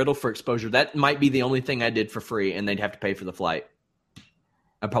Matt Riddle for exposure. That might be the only thing I did for free, and they'd have to pay for the flight.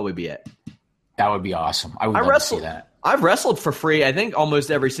 That'd probably be it. That would be awesome. I would love to see that. I've wrestled for free, I think, almost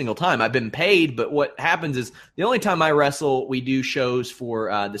every single time. I've been paid, but what happens is the only time I wrestle, we do shows for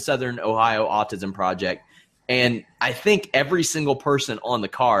the Southern Ohio Autism Project, and I think every single person on the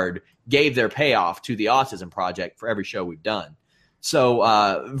card gave their payoff to the Autism Project for every show we've done.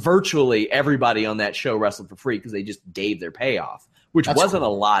 So virtually everybody on that show wrestled for free because they just gave their payoff, which wasn't a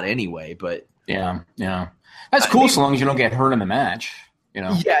lot anyway. But yeah, that's cool so long as you don't get hurt in the match. You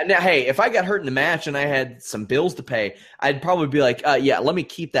know? Yeah. Now, hey, if I got hurt in the match and I had some bills to pay, I'd probably be like, yeah, let me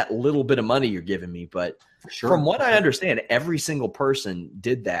keep that little bit of money you're giving me. But from what I understand, every single person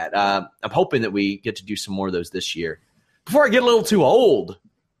did that. I'm hoping that we get to do some more of those this year. Before I get a little too old,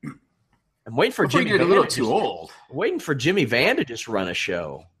 I'm waiting for Jimmy. You're a little too old. Waiting for Jimmy Van to just run a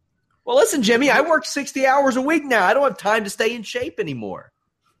show. Well, listen, Jimmy, I work 60 hours a week now. I don't have time to stay in shape anymore.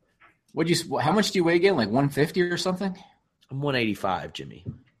 How much do you weigh again? Like 150 or something? I'm 185, Jimmy.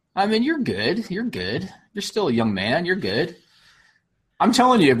 I mean, you're good. You're good. You're still a young man. You're good. I'm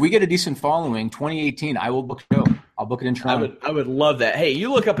telling you, if we get a decent following, 2018, I will book a show. I'll book it in Toronto. I would love that. Hey,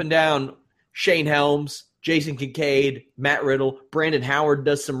 you look up and down Shane Helms, Jason Kincaid, Matt Riddle, Brandon Howard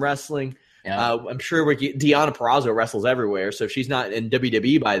does some wrestling. Yeah. I'm sure Deonna Purrazzo wrestles everywhere, so if she's not in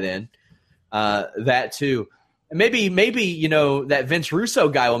WWE by then. That too. Maybe that Vince Russo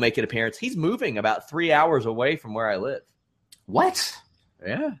guy will make an appearance. He's moving about 3 hours away from where I live. What?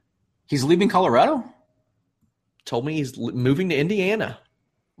 Yeah. He's leaving Colorado? Told me he's moving to Indiana.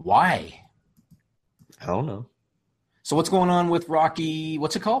 Why? I don't know. So what's going on with Rocky?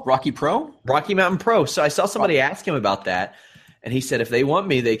 What's it called? Rocky Pro? Rocky Mountain Pro. So I saw somebody ask him about that, and he said if they want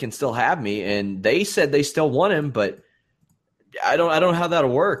me, they can still have me. And they said they still want him, but I don't know how that'll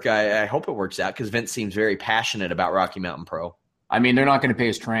work. I hope it works out because Vince seems very passionate about Rocky Mountain Pro. I mean, they're not going to pay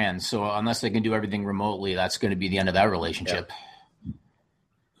his trans, so unless they can do everything remotely, that's going to be the end of that relationship. Yeah.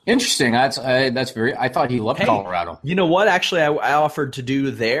 Interesting. That's very. I thought he loved Colorado. You know what? Actually, I offered to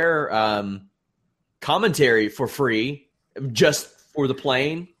do their commentary for free, just for the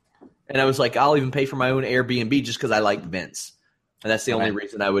plane, and I was like, I'll even pay for my own Airbnb just because I like Vince, and that's the only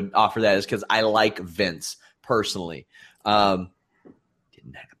reason I would offer that is because I like Vince personally. Didn't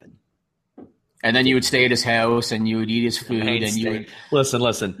happen. And then you would stay at his house and you would eat his food and you would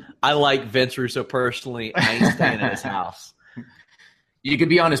listen. I like Vince Russo personally. I ain't staying at his house. You could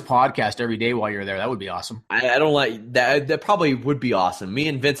be on his podcast every day while you're there. That would be awesome. I don't like that. That probably would be awesome. Me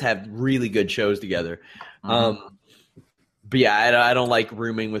and Vince have really good shows together. Mm-hmm. But yeah, I don't like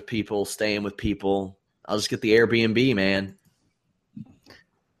rooming with people, staying with people. I'll just get the Airbnb, man.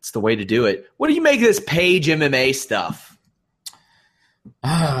 It's the way to do it. What do you make of this Paige MMA stuff?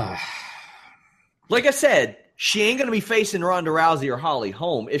 Like I said, she ain't going to be facing Ronda Rousey or Holly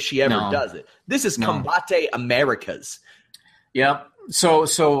Holm if she ever does it. This is Combate Americas. Yeah.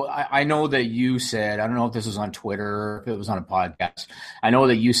 So I know that you said, I don't know if this was on Twitter or if it was on a podcast. I know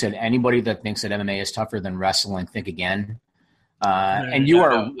that you said anybody that thinks that MMA is tougher than wrestling, think again.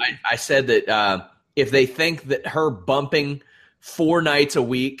 I said that if they think that her bumping 4 nights a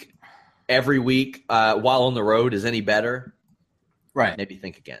week, every week while on the road is any better, right? Maybe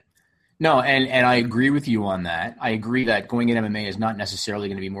think again. No, and I agree with you on that. I agree that going in MMA is not necessarily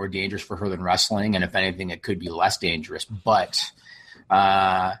going to be more dangerous for her than wrestling, and if anything, it could be less dangerous. But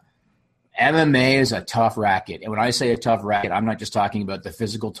MMA is a tough racket. And when I say a tough racket, I'm not just talking about the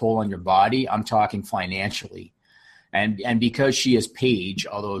physical toll on your body. I'm talking financially. And because she is Paige,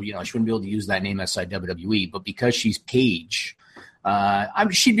 although she wouldn't be able to use that name outside WWE, but because she's Paige,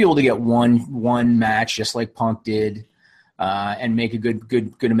 she'd be able to get one match just like Punk did. And make a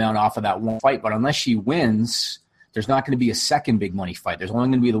good amount off of that one fight. But unless she wins, there's not going to be a second big money fight. There's only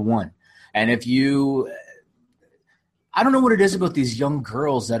going to be the one. And I don't know what it is about these young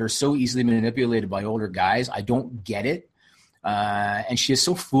girls that are so easily manipulated by older guys. I don't get it. And she is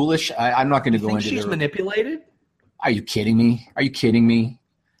so foolish. I'm not going to go into she's manipulated? Are you kidding me?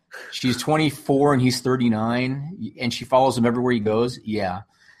 She's 24 and he's 39, and she follows him everywhere he goes. Yeah.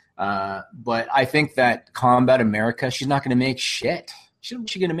 But I think that Combat America, she's not going to make shit.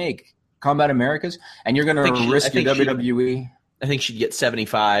 What's she going to make? Combat Americas? And you're going to risk your WWE? I think she'd get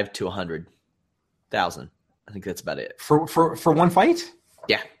 75 to 100,000. I think that's about it. For one fight?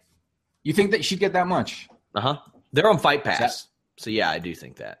 Yeah. You think that she'd get that much? Uh-huh. They're on Fight Pass. So, yeah, I do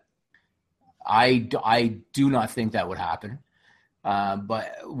think that. I do not think that would happen.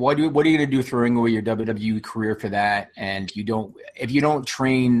 But what are you going to do throwing away your WWE career for that? And if you don't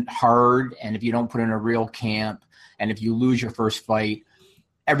train hard, and if you don't put in a real camp, and if you lose your first fight,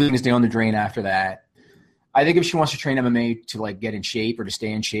 everything is down the drain after that. I think if she wants to train MMA to like get in shape or to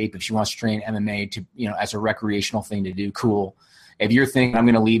stay in shape, if she wants to train MMA to, as a recreational thing to do, cool. If you're thinking I'm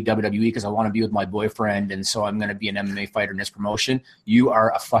going to leave WWE because I want to be with my boyfriend and so I'm going to be an MMA fighter in this promotion, you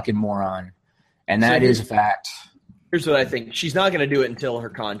are a fucking moron. And that is a fact. Here's what I think. She's not going to do it until her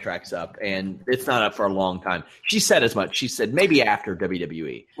contract's up, and it's not up for a long time. She said as much. She said maybe after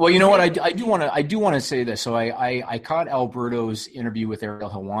WWE. Well, you know what? I do want to say this. So I caught Alberto's interview with Ariel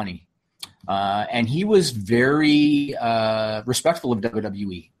Helwani. And he was very respectful of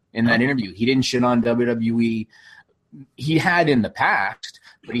WWE in that interview. He didn't shit on WWE. He had in the past,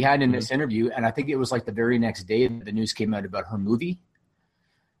 but he had in this interview, and I think it was like the very next day that the news came out about her movie.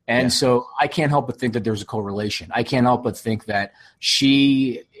 And so I can't help but think that there's a correlation. I can't help but think that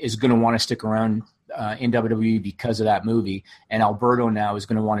she is going to want to stick around in WWE because of that movie, and Alberto now is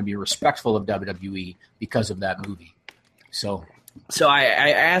going to want to be respectful of WWE because of that movie. So I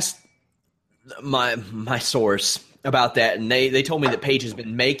asked my source about that, and they told me that Paige has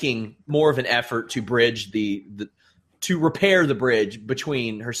been making more of an effort to bridge to repair the bridge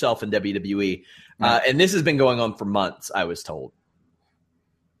between herself and WWE, and this has been going on for months, I was told.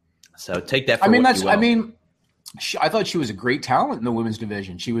 So take that. I thought she was a great talent in the women's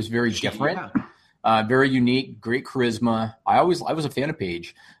division. She was very different, very unique, great charisma. I was a fan of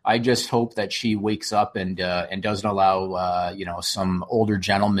Paige. I just hope that she wakes up and doesn't allow some older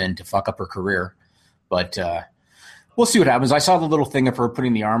gentleman to fuck up her career. But we'll see what happens. I saw the little thing of her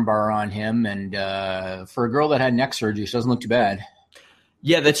putting the armbar on him, and for a girl that had neck surgery, she doesn't look too bad.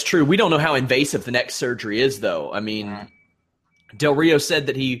 Yeah, that's true. We don't know how invasive the neck surgery is, though. I mean, Del Rio said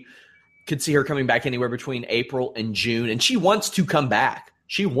that he could see her coming back anywhere between April and June, and she wants to come back.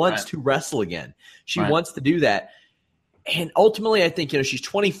 She wants to wrestle again. She wants to do that. And ultimately, I think, she's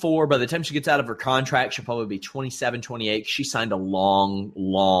 24. By the time she gets out of her contract, she'll probably be 27, 28. She signed a long,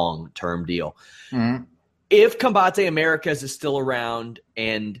 long-term deal. Mm-hmm. If Combate Americas is still around,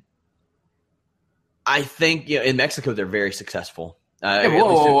 and I think in Mexico they're very successful.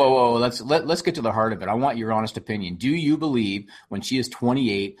 Whoa. Let's get to the heart of it. I want your honest opinion. Do you believe when she is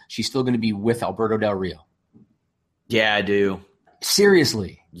 28, she's still going to be with Alberto Del Rio? Yeah, I do.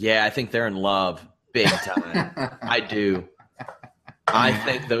 Seriously? Yeah, I think they're in love big time. I do. I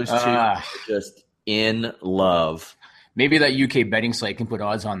think those two are just in love. Maybe that UK betting site can put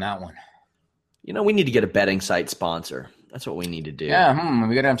odds on that one. We need to get a betting site sponsor. That's what we need to do. Yeah,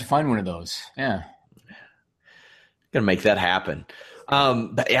 we're going to have to find one of those. Yeah. Going to make that happen.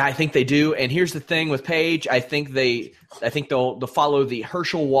 But yeah, I think they do. And here's the thing with Paige. I think they'll follow the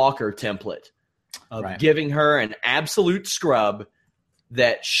Herschel Walker template of giving her an absolute scrub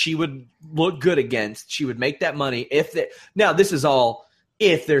that she would look good against. She would make that money now this is all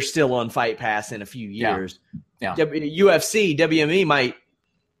if they're still on Fight Pass in a few years. Yeah. UFC, WME might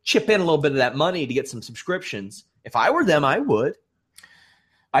chip in a little bit of that money to get some subscriptions. If I were them, I would.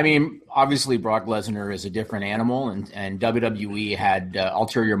 I mean, obviously Brock Lesnar is a different animal, and WWE had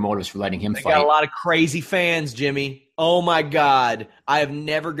ulterior motives for letting him fight. Got a lot of crazy fans, Jimmy. Oh, my God. I have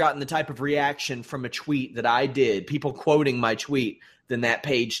never gotten the type of reaction from a tweet that I did, people quoting my tweet, than that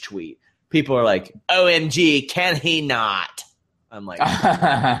Paige tweet. People are like, OMG, can he not? I'm like,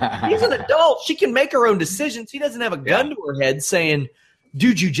 he's an adult. She can make her own decisions. He doesn't have a gun to her head saying,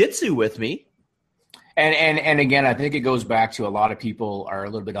 do jujitsu with me. And again, I think it goes back to a lot of people are a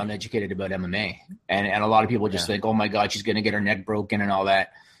little bit uneducated about MMA. And a lot of people just think, oh, my God, she's going to get her neck broken and all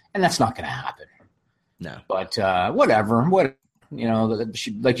that. And that's not going to happen. No. But whatever.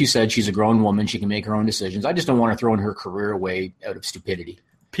 Like you said, she's a grown woman. She can make her own decisions. I just don't want her throwing her career away out of stupidity.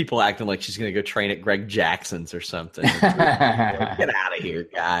 People acting like she's going to go train at Greg Jackson's or something. Get out of here,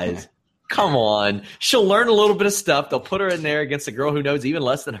 guys. Come on. She'll learn a little bit of stuff. They'll put her in there against a girl who knows even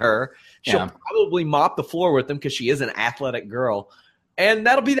less than her. She'll probably mop the floor with them because she is an athletic girl. And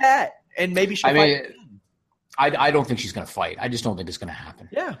that'll be that. And maybe she'll fight. I don't think she's going to fight. I just don't think it's going to happen.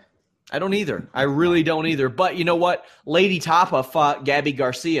 Yeah. I don't either. I really don't either. But you know what? Lady Tapa fought Gabby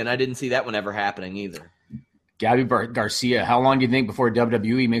Garcia, and I didn't see that one ever happening either. Gabby Garcia. How long do you think before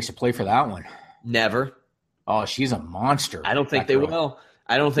WWE makes a play for that one? Never. Oh, she's a monster. I don't think they will.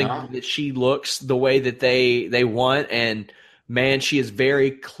 I don't think that she looks the way that they want. And, man, she is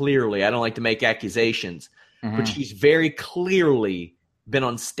very clearly – I don't like to make accusations, but she's very clearly been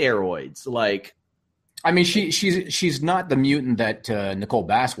on steroids. Like – I mean, she's not the mutant that Nicole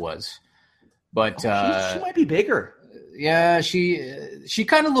Bass was, but she might be bigger. Yeah, she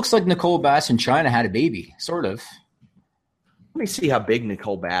kind of looks like Nicole Bass in China had a baby, sort of. Let me see how big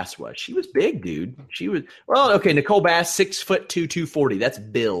Nicole Bass was. She was big, dude. She was Nicole Bass, 6'2", 240. That's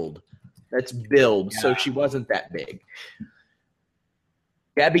build. Yeah. So she wasn't that big.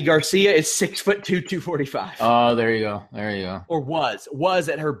 Gabby Garcia is 6'2", 245. Oh, there you go. Or was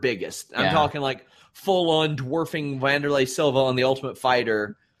at her biggest. I'm talking like full on dwarfing Wanderlei Silva on The Ultimate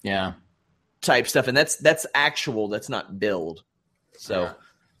Fighter. Yeah. Type stuff, and that's actual. That's not build. So,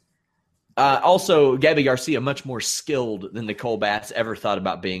 also Gabby Garcia much more skilled than Nicole Bass ever thought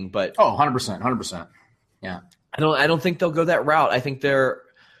about being. But 100%. Yeah. I don't think they'll go that route. I think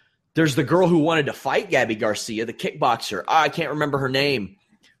there's the girl who wanted to fight Gabby Garcia, the kickboxer. I can't remember her name.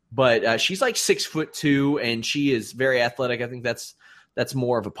 But she's like 6'2", and she is very athletic. I think that's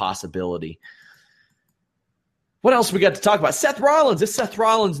more of a possibility. What else we got to talk about? Seth Rollins. It's Seth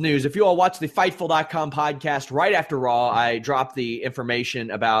Rollins news. If you all watch the Fightful.com podcast right after Raw, I dropped the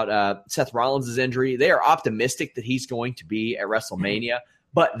information about Seth Rollins' injury. They are optimistic that he's going to be at WrestleMania,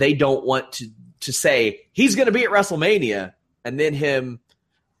 but they don't want to say he's going to be at WrestleMania and then him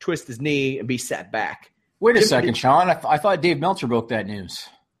twist his knee and be set back. Wait a second, Sean. I thought Dave Meltzer broke that news.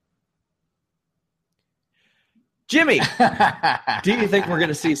 Jimmy, do you think we're going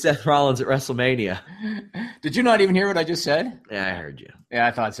to see Seth Rollins at WrestleMania? Did you not even hear what I just said? Yeah, I heard you. Yeah,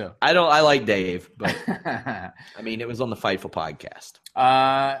 I thought so. I like Dave, but I mean, it was on the Fightful podcast.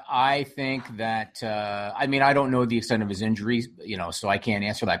 I think that I don't know the extent of his injury, so I can't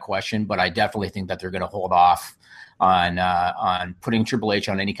answer that question. But I definitely think that they're going to hold off on putting Triple H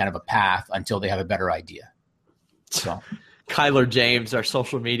on any kind of a path until they have a better idea. So, Kyler James, our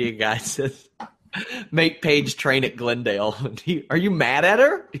social media guy, says, make Paige train at Glendale. Are you mad at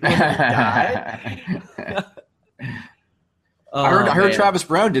her? You want her to die? I heard Travis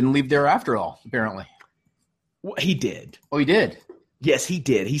Brown didn't leave there after all, apparently. Well, he did. Oh, he did? Yes, he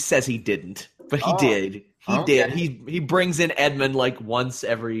did. He says he didn't, but he did. He did. He brings in Edmund like once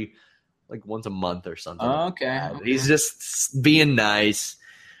a month or something. Okay. He's just being nice.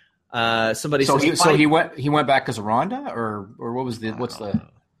 Somebody so says he went back because of Ronda, or what was what's the?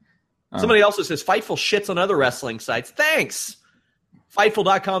 Somebody also says Fightful shits on other wrestling sites. Thanks.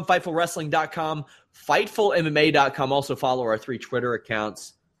 Fightful.com, FightfulWrestling.com, FightfulMMA.com. Also follow our 3 Twitter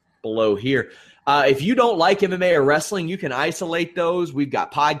accounts below here. If you don't like MMA or wrestling, you can isolate those. We've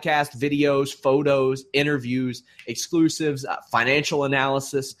got podcasts, videos, photos, interviews, exclusives, financial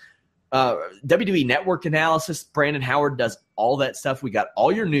analysis, WWE Network analysis. Brandon Howard does all that stuff. We got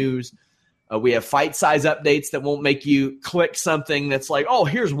all your news. We have fight size updates that won't make you click something that's like, oh,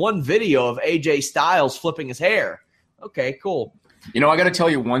 here's one video of AJ Styles flipping his hair. Okay, cool. I got to tell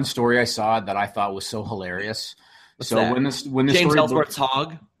you one story I saw that I thought was so hilarious. What's that? when this James story Ellsworth's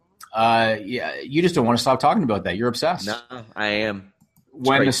hog. You just don't want to stop talking about that. You're obsessed. No, I am.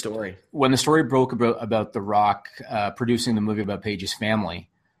 When the story broke about The Rock producing the movie about Paige's family,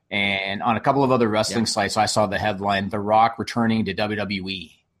 and on a couple of other wrestling sites, I saw the headline, The Rock returning to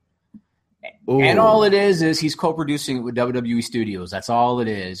WWE. Ooh. And all it is he's co-producing it with WWE Studios. That's all it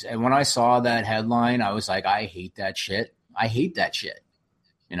is. And when I saw that headline, I was like, I hate that shit.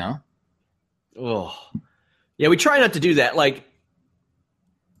 Oh, yeah. We try not to do that. Like,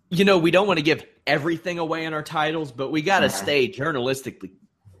 we don't want to give everything away in our titles, but we got to stay journalistically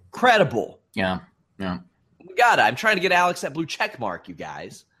credible. Yeah. We got to. I'm trying to get Alex that blue check mark, you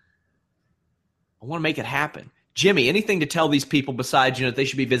guys. I want to make it happen. Jimmy, anything to tell these people besides, that they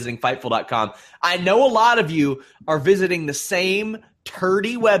should be visiting Fightful.com? I know a lot of you are visiting the same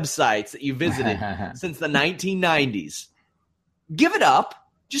turdy websites that you visited since the 1990s. Give it up.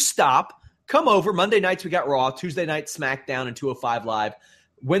 Just stop. Come over. Monday nights we got Raw. Tuesday night SmackDown and 205 Live.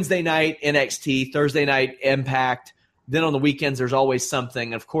 Wednesday night NXT. Thursday night Impact. Then on the weekends there's always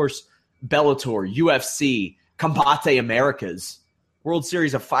something. Of course, Bellator, UFC, Combate Americas, World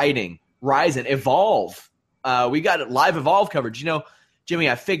Series of Fighting, Ryzen, Evolve. We got live Evolve coverage. Jimmy,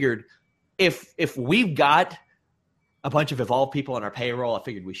 I figured if we've got a bunch of Evolve people on our payroll, I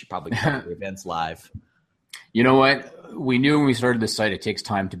figured we should probably cover the events live. You know what? We knew when we started this site, it takes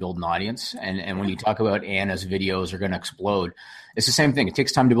time to build an audience. And when you talk about Anna's videos are going to explode, it's the same thing. It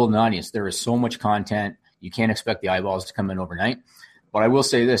takes time to build an audience. There is so much content. You can't expect the eyeballs to come in overnight. But I will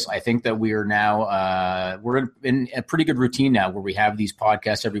say this. I think that we are now we're in a pretty good routine now where we have these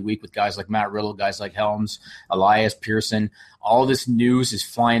podcasts every week with guys like Matt Riddle, guys like Helms, Elias Pearson. All this news is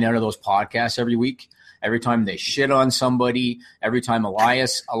flying out of those podcasts every week. Every time they shit on somebody, every time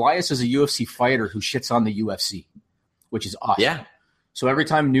Elias is a UFC fighter who shits on the UFC, which is awesome. Yeah. So every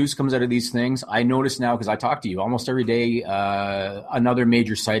time news comes out of these things, I notice now, because I talk to you almost every day, another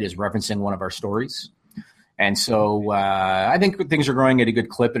major site is referencing one of our stories. And so I think things are growing at a good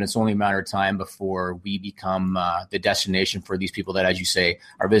clip, and it's only a matter of time before we become the destination for these people that, as you say,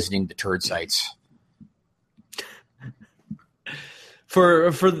 are visiting the turd sites. For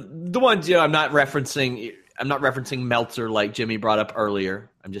the ones, I'm not referencing Meltzer like Jimmy brought up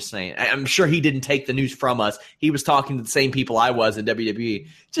earlier. I'm just saying. I'm sure he didn't take the news from us. He was talking to the same people I was in WWE.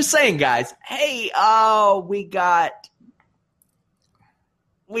 Just saying, guys. Hey,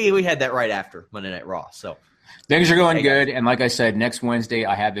 we had that right after Monday Night Raw. So things are going good. And like I said, next Wednesday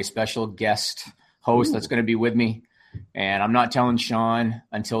I have a special guest host that's going to be with me, and I'm not telling Sean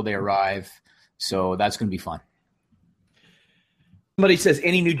until they arrive. So that's going to be fun. Somebody says,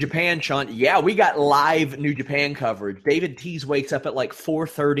 any New Japan, Sean? Yeah, we got live New Japan coverage. David Tees wakes up at like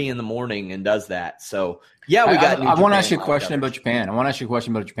 4:30 in the morning and does that. So, yeah, we got I want to ask you a question about Japan.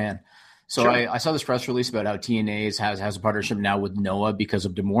 So sure. I saw this press release about how TNA has a partnership now with Noah because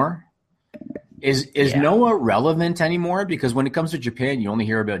of D'Amore. Is Noah relevant anymore? Because when it comes to Japan, you only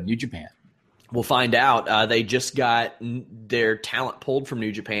hear about New Japan. We'll find out. They just got their talent pulled from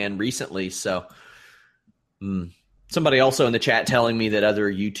New Japan recently. So, somebody also in the chat telling me that other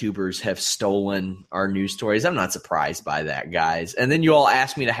YouTubers have stolen our news stories. I'm not surprised by that, guys. And then you all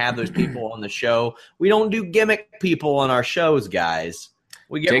ask me to have those people on the show. We don't do gimmick people on our shows, guys.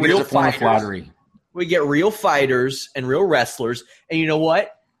 We get real fighters. We get real fighters and real wrestlers. And you know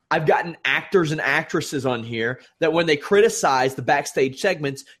what? I've gotten actors and actresses on here that when they criticize the backstage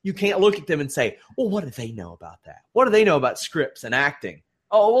segments, you can't look at them and say, well, what do they know about that? What do they know about scripts and acting?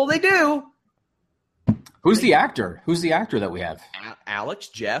 Oh, well, they do. Who's the actor? Who's the actor that we have? Alex,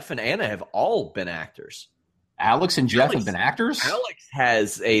 Jeff, and Anna have all been actors. Alex and Jeff have been actors? Alex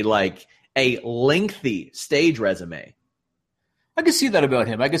has a lengthy stage resume. I could see that about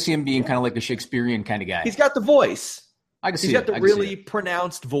him. I could see him being kind of like a Shakespearean kind of guy. He's got the voice. He's got the really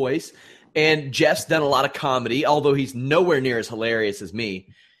pronounced voice. And Jeff's done a lot of comedy, although he's nowhere near as hilarious as me.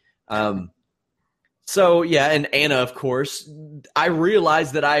 So, yeah, and Anna, of course. I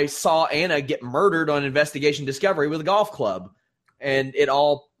realized that I saw Anna get murdered on Investigation Discovery with a golf club. And it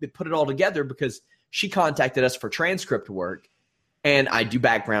put it all together because she contacted us for transcript work. And I do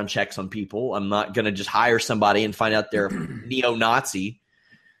background checks on people. I'm not going to just hire somebody and find out they're neo-Nazi.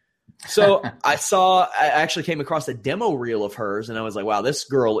 So I actually came across a demo reel of hers, and I was like, wow, this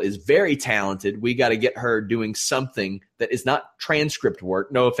girl is very talented. We got to get her doing something that is not transcript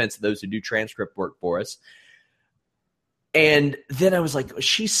work. No offense to those who do transcript work for us. And then I was like,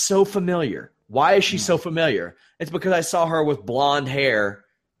 she's so familiar. Why is she so familiar? It's because I saw her with blonde hair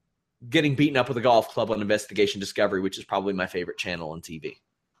getting beaten up with a golf club on Investigation Discovery, which is probably my favorite channel on TV.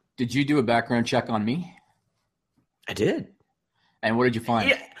 Did you do a background check on me? I did. And what did you find?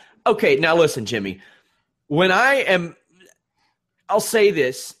 Yeah. Okay, now listen, Jimmy. I'll say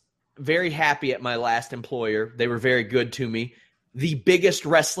this, very happy at my last employer. They were very good to me. The biggest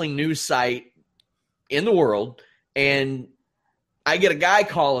wrestling news site in the world. And I get a guy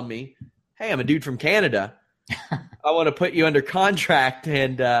calling me, hey, I'm a dude from Canada. I want to put you under contract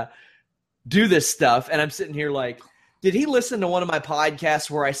and do this stuff. And I'm sitting here like, did he listen to one of my podcasts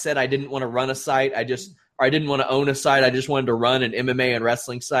where I said I didn't want to run a site? I didn't want to own a site. I just wanted to run an MMA and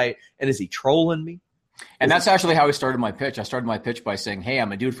wrestling site. And is he trolling me? And that's actually how I started my pitch. I started my pitch by saying, hey,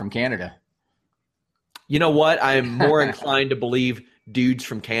 I'm a dude from Canada. You know what? I'm more inclined to believe dudes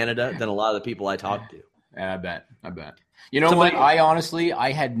from Canada than a lot of the people I talk to. Yeah, I bet. You know what?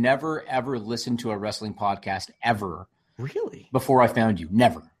 I had never, ever listened to a wrestling podcast ever. Really? Before I found you.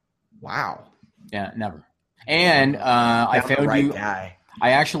 Never. Wow. Yeah, never. And I found you. Guy.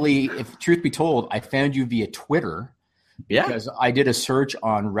 I actually, if truth be told, I found you via Twitter because I did a search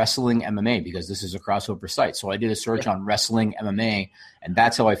on wrestling MMA because this is a crossover site. So I did a search on wrestling MMA, and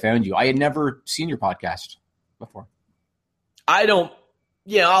that's how I found you. I had never seen your podcast before.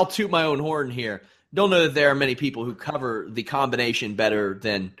 I'll toot my own horn here. Don't know that there are many people who cover the combination better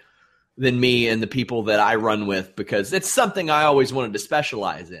than me and the people that I run with because it's something I always wanted to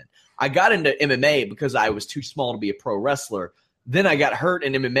specialize in. I got into MMA because I was too small to be a pro wrestler. Then I got hurt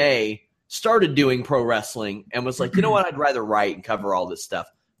in MMA, started doing pro wrestling, and was like, you know what? I'd rather write and cover all this stuff.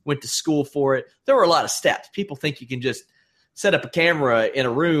 Went to school for it. There were a lot of steps. People think you can just set up a camera in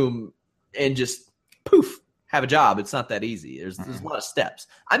a room and just poof, have a job. It's not that easy. There's a lot of steps.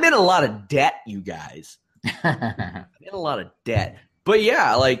 I'm in a lot of debt, you guys. I'm in a lot of debt. But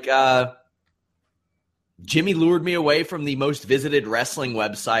yeah, Jimmy lured me away from the most visited wrestling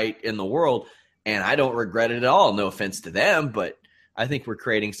website in the world, and I don't regret it at all. No offense to them, but I think we're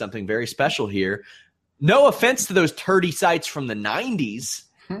creating something very special here. No offense to those turdy sites from the 90s,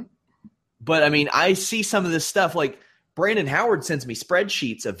 but I mean, I see some of this stuff like Brandon Howard sends me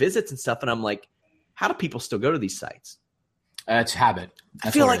spreadsheets of visits and stuff, and I'm like, How do people still go to these sites? It's habit.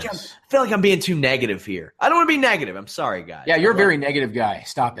 I feel like I'm being too negative here. I don't want to be negative. I'm sorry, guys. Yeah, you're a very negative guy.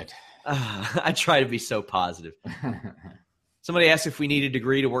 Stop it. I try to be so positive. Somebody asked if we need a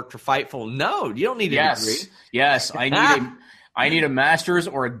degree to work for Fightful. No, you don't need a degree. Yes, I need a master's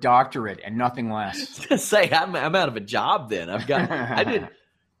or a doctorate and nothing less. Say I'm out of a job then.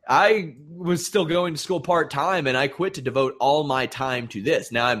 I was still going to school part-time, and I quit to devote all my time to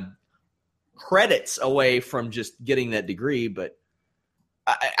this. Now I'm credits away from just getting that degree, but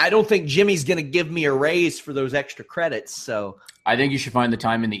I don't think Jimmy's going to give me a raise for those extra credits. So I think you should find the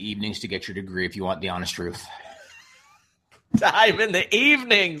time in the evenings to get your degree if you want the honest truth. Time in the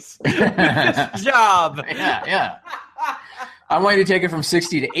evenings. This job. Yeah. I want you to take it from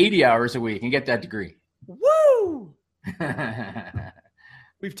 60 to 80 hours a week and get that degree. Woo!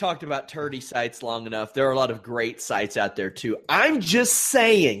 We've talked about turdy sites long enough. There are a lot of great sites out there, too. I'm just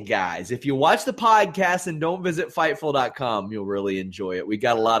saying, guys, if you watch the podcast and don't visit Fightful.com, you'll really enjoy it. We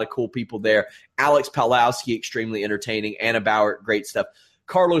got a lot of cool people there. Alex Pawlowski, extremely entertaining. Anna Bauer, great stuff.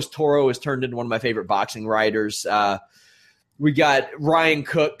 Carlos Toro has turned into one of my favorite boxing writers. We got Ryan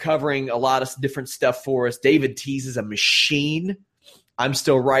Cook covering a lot of different stuff for us. David Tease is a machine. I'm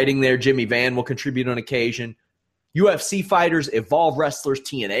still writing there. Jimmy Van will contribute on occasion. UFC fighters, Evolve wrestlers,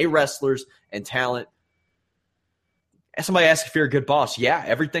 TNA wrestlers, and talent. Somebody asked if you're a good boss. Yeah,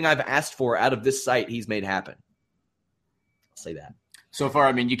 everything I've asked for out of this site, he's made happen. I'll say that. So far,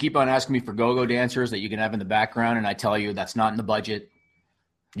 I mean, you keep on asking me for go-go dancers that you can have in the background, and I tell you that's not in the budget.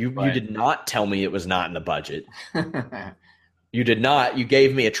 You did not tell me it was not in the budget. You did not. You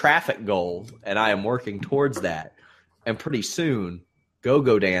gave me a traffic goal, and I am working towards that. And pretty soon,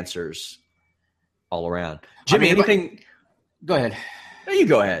 go-go dancers all around. Jimmy, anything? Go ahead. No, you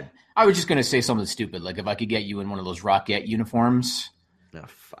go ahead. I was just going to say something stupid, like if I could get you in one of those Rockette uniforms. Oh,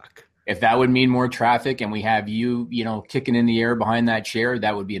 fuck. If that would mean more traffic and we have you, kicking in the air behind that chair,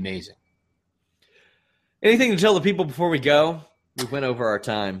 that would be amazing. Anything to tell the people before we go? We went over our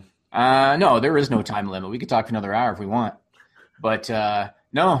time. No, there is no time limit. We could talk for another hour if we want. But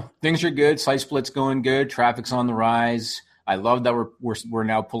no, things are good. Site split's going good. Traffic's on the rise. I love that we're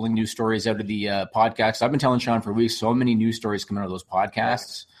now pulling news stories out of the podcast. I've been telling Sean for weeks, so many news stories coming out of those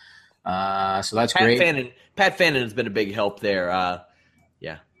podcasts. So that's great. Pat Fannin has been a big help there.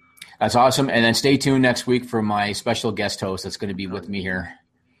 Yeah. That's awesome. And then stay tuned next week for my special guest host that's going to be with me here.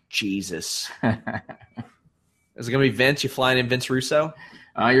 Jesus. Is it going to be Vince? You flying in Vince Russo?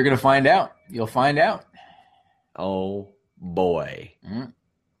 You're going to find out. You'll find out. Oh, boy. Mm.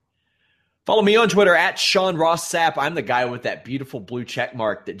 Follow me on Twitter at Sean Ross Sapp. I'm the guy with that beautiful blue check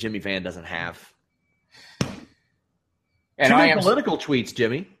mark that Jimmy Van doesn't have. And too many political tweets,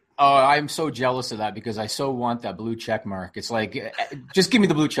 Jimmy. Oh, I'm so jealous of that because I so want that blue check mark. It's like, just give me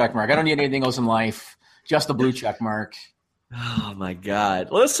the blue check mark. I don't need anything else in life. Just the blue check mark. Oh, my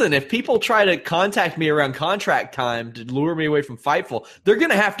God. Listen, if people try to contact me around contract time to lure me away from Fightful, they're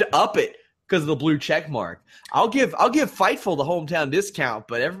going to have to up it because of the blue check mark. I'll give Fightful the hometown discount,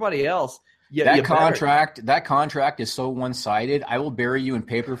 but everybody else, that contract is so one-sided. I will bury you in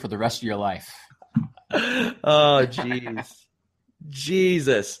paper for the rest of your life. Oh, jeez.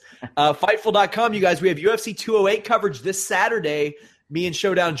 Jesus. Fightful.com, you guys. We have UFC 208 coverage this Saturday. Me and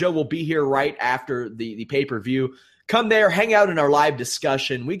Showdown Joe will be here right after the pay-per-view. Come there, hang out in our live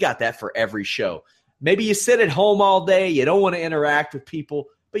discussion. We got that for every show. Maybe you sit at home all day. You don't want to interact with people,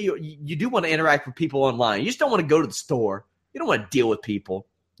 but you do want to interact with people online. You just don't want to go to the store. You don't want to deal with people.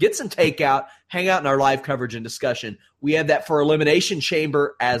 Get some takeout, hang out in our live coverage and discussion. We have that for Elimination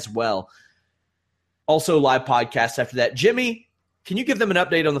Chamber as well. Also, live podcasts after that. Jimmy, can you give them an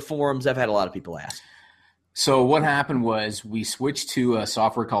update on the forums? I've had a lot of people ask. So what happened was we switched to a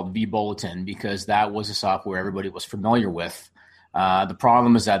software called vBulletin because that was a software everybody was familiar with. The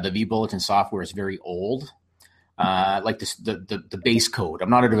problem is that the vBulletin software is very old. Like the base code.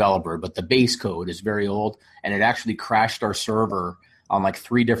 I'm not a developer, but the base code is very old, and it actually crashed our server on like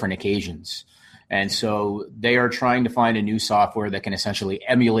 3 different occasions. And so they are trying to find a new software that can essentially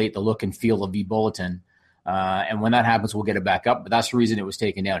emulate the look and feel of vBulletin. And when that happens, we'll get it back up. But that's the reason it was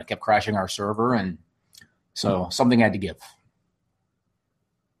taken down. It kept crashing our server, and so something had to give.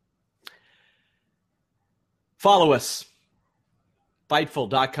 Follow us.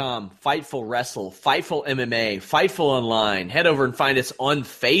 Fightful.com, Fightful Wrestle, Fightful MMA, Fightful Online. Head over and find us on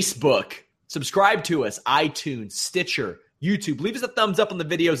Facebook. Subscribe to us, iTunes, Stitcher, YouTube. Leave us a thumbs up on the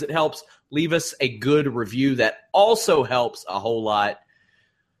videos. It helps. Leave us a good review. That also helps a whole lot.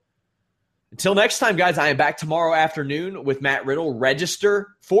 Until next time, guys, I am back tomorrow afternoon with Matt Riddle.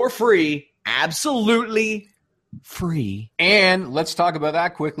 Register for free absolutely free. And let's talk about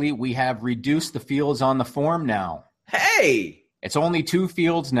that quickly. We have reduced the fields on the form now. Hey! It's only 2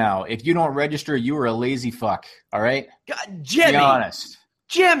 fields now. If you don't register, you are a lazy fuck. All right? God, Jimmy! Be honest.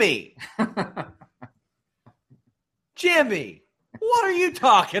 Jimmy! Jimmy! What are you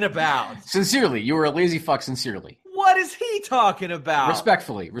talking about? Sincerely. You are a lazy fuck sincerely. What is he talking about?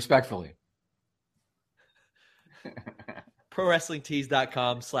 Respectfully.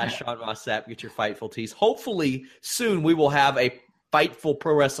 ProWrestlingTees.com/Sean Ross Sapp. Get your Fightful tees. Hopefully, soon we will have a Fightful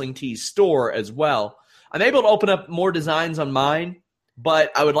Pro Wrestling Tees store as well. I'm able to open up more designs on mine,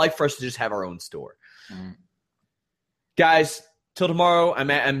 but I would like for us to just have our own store. Guys, till tomorrow,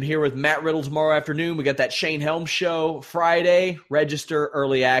 I'm here with Matt Riddle tomorrow afternoon. We got that Shane Helms show Friday. Register,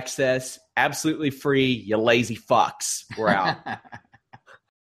 early access, absolutely free. You lazy fucks. We're out.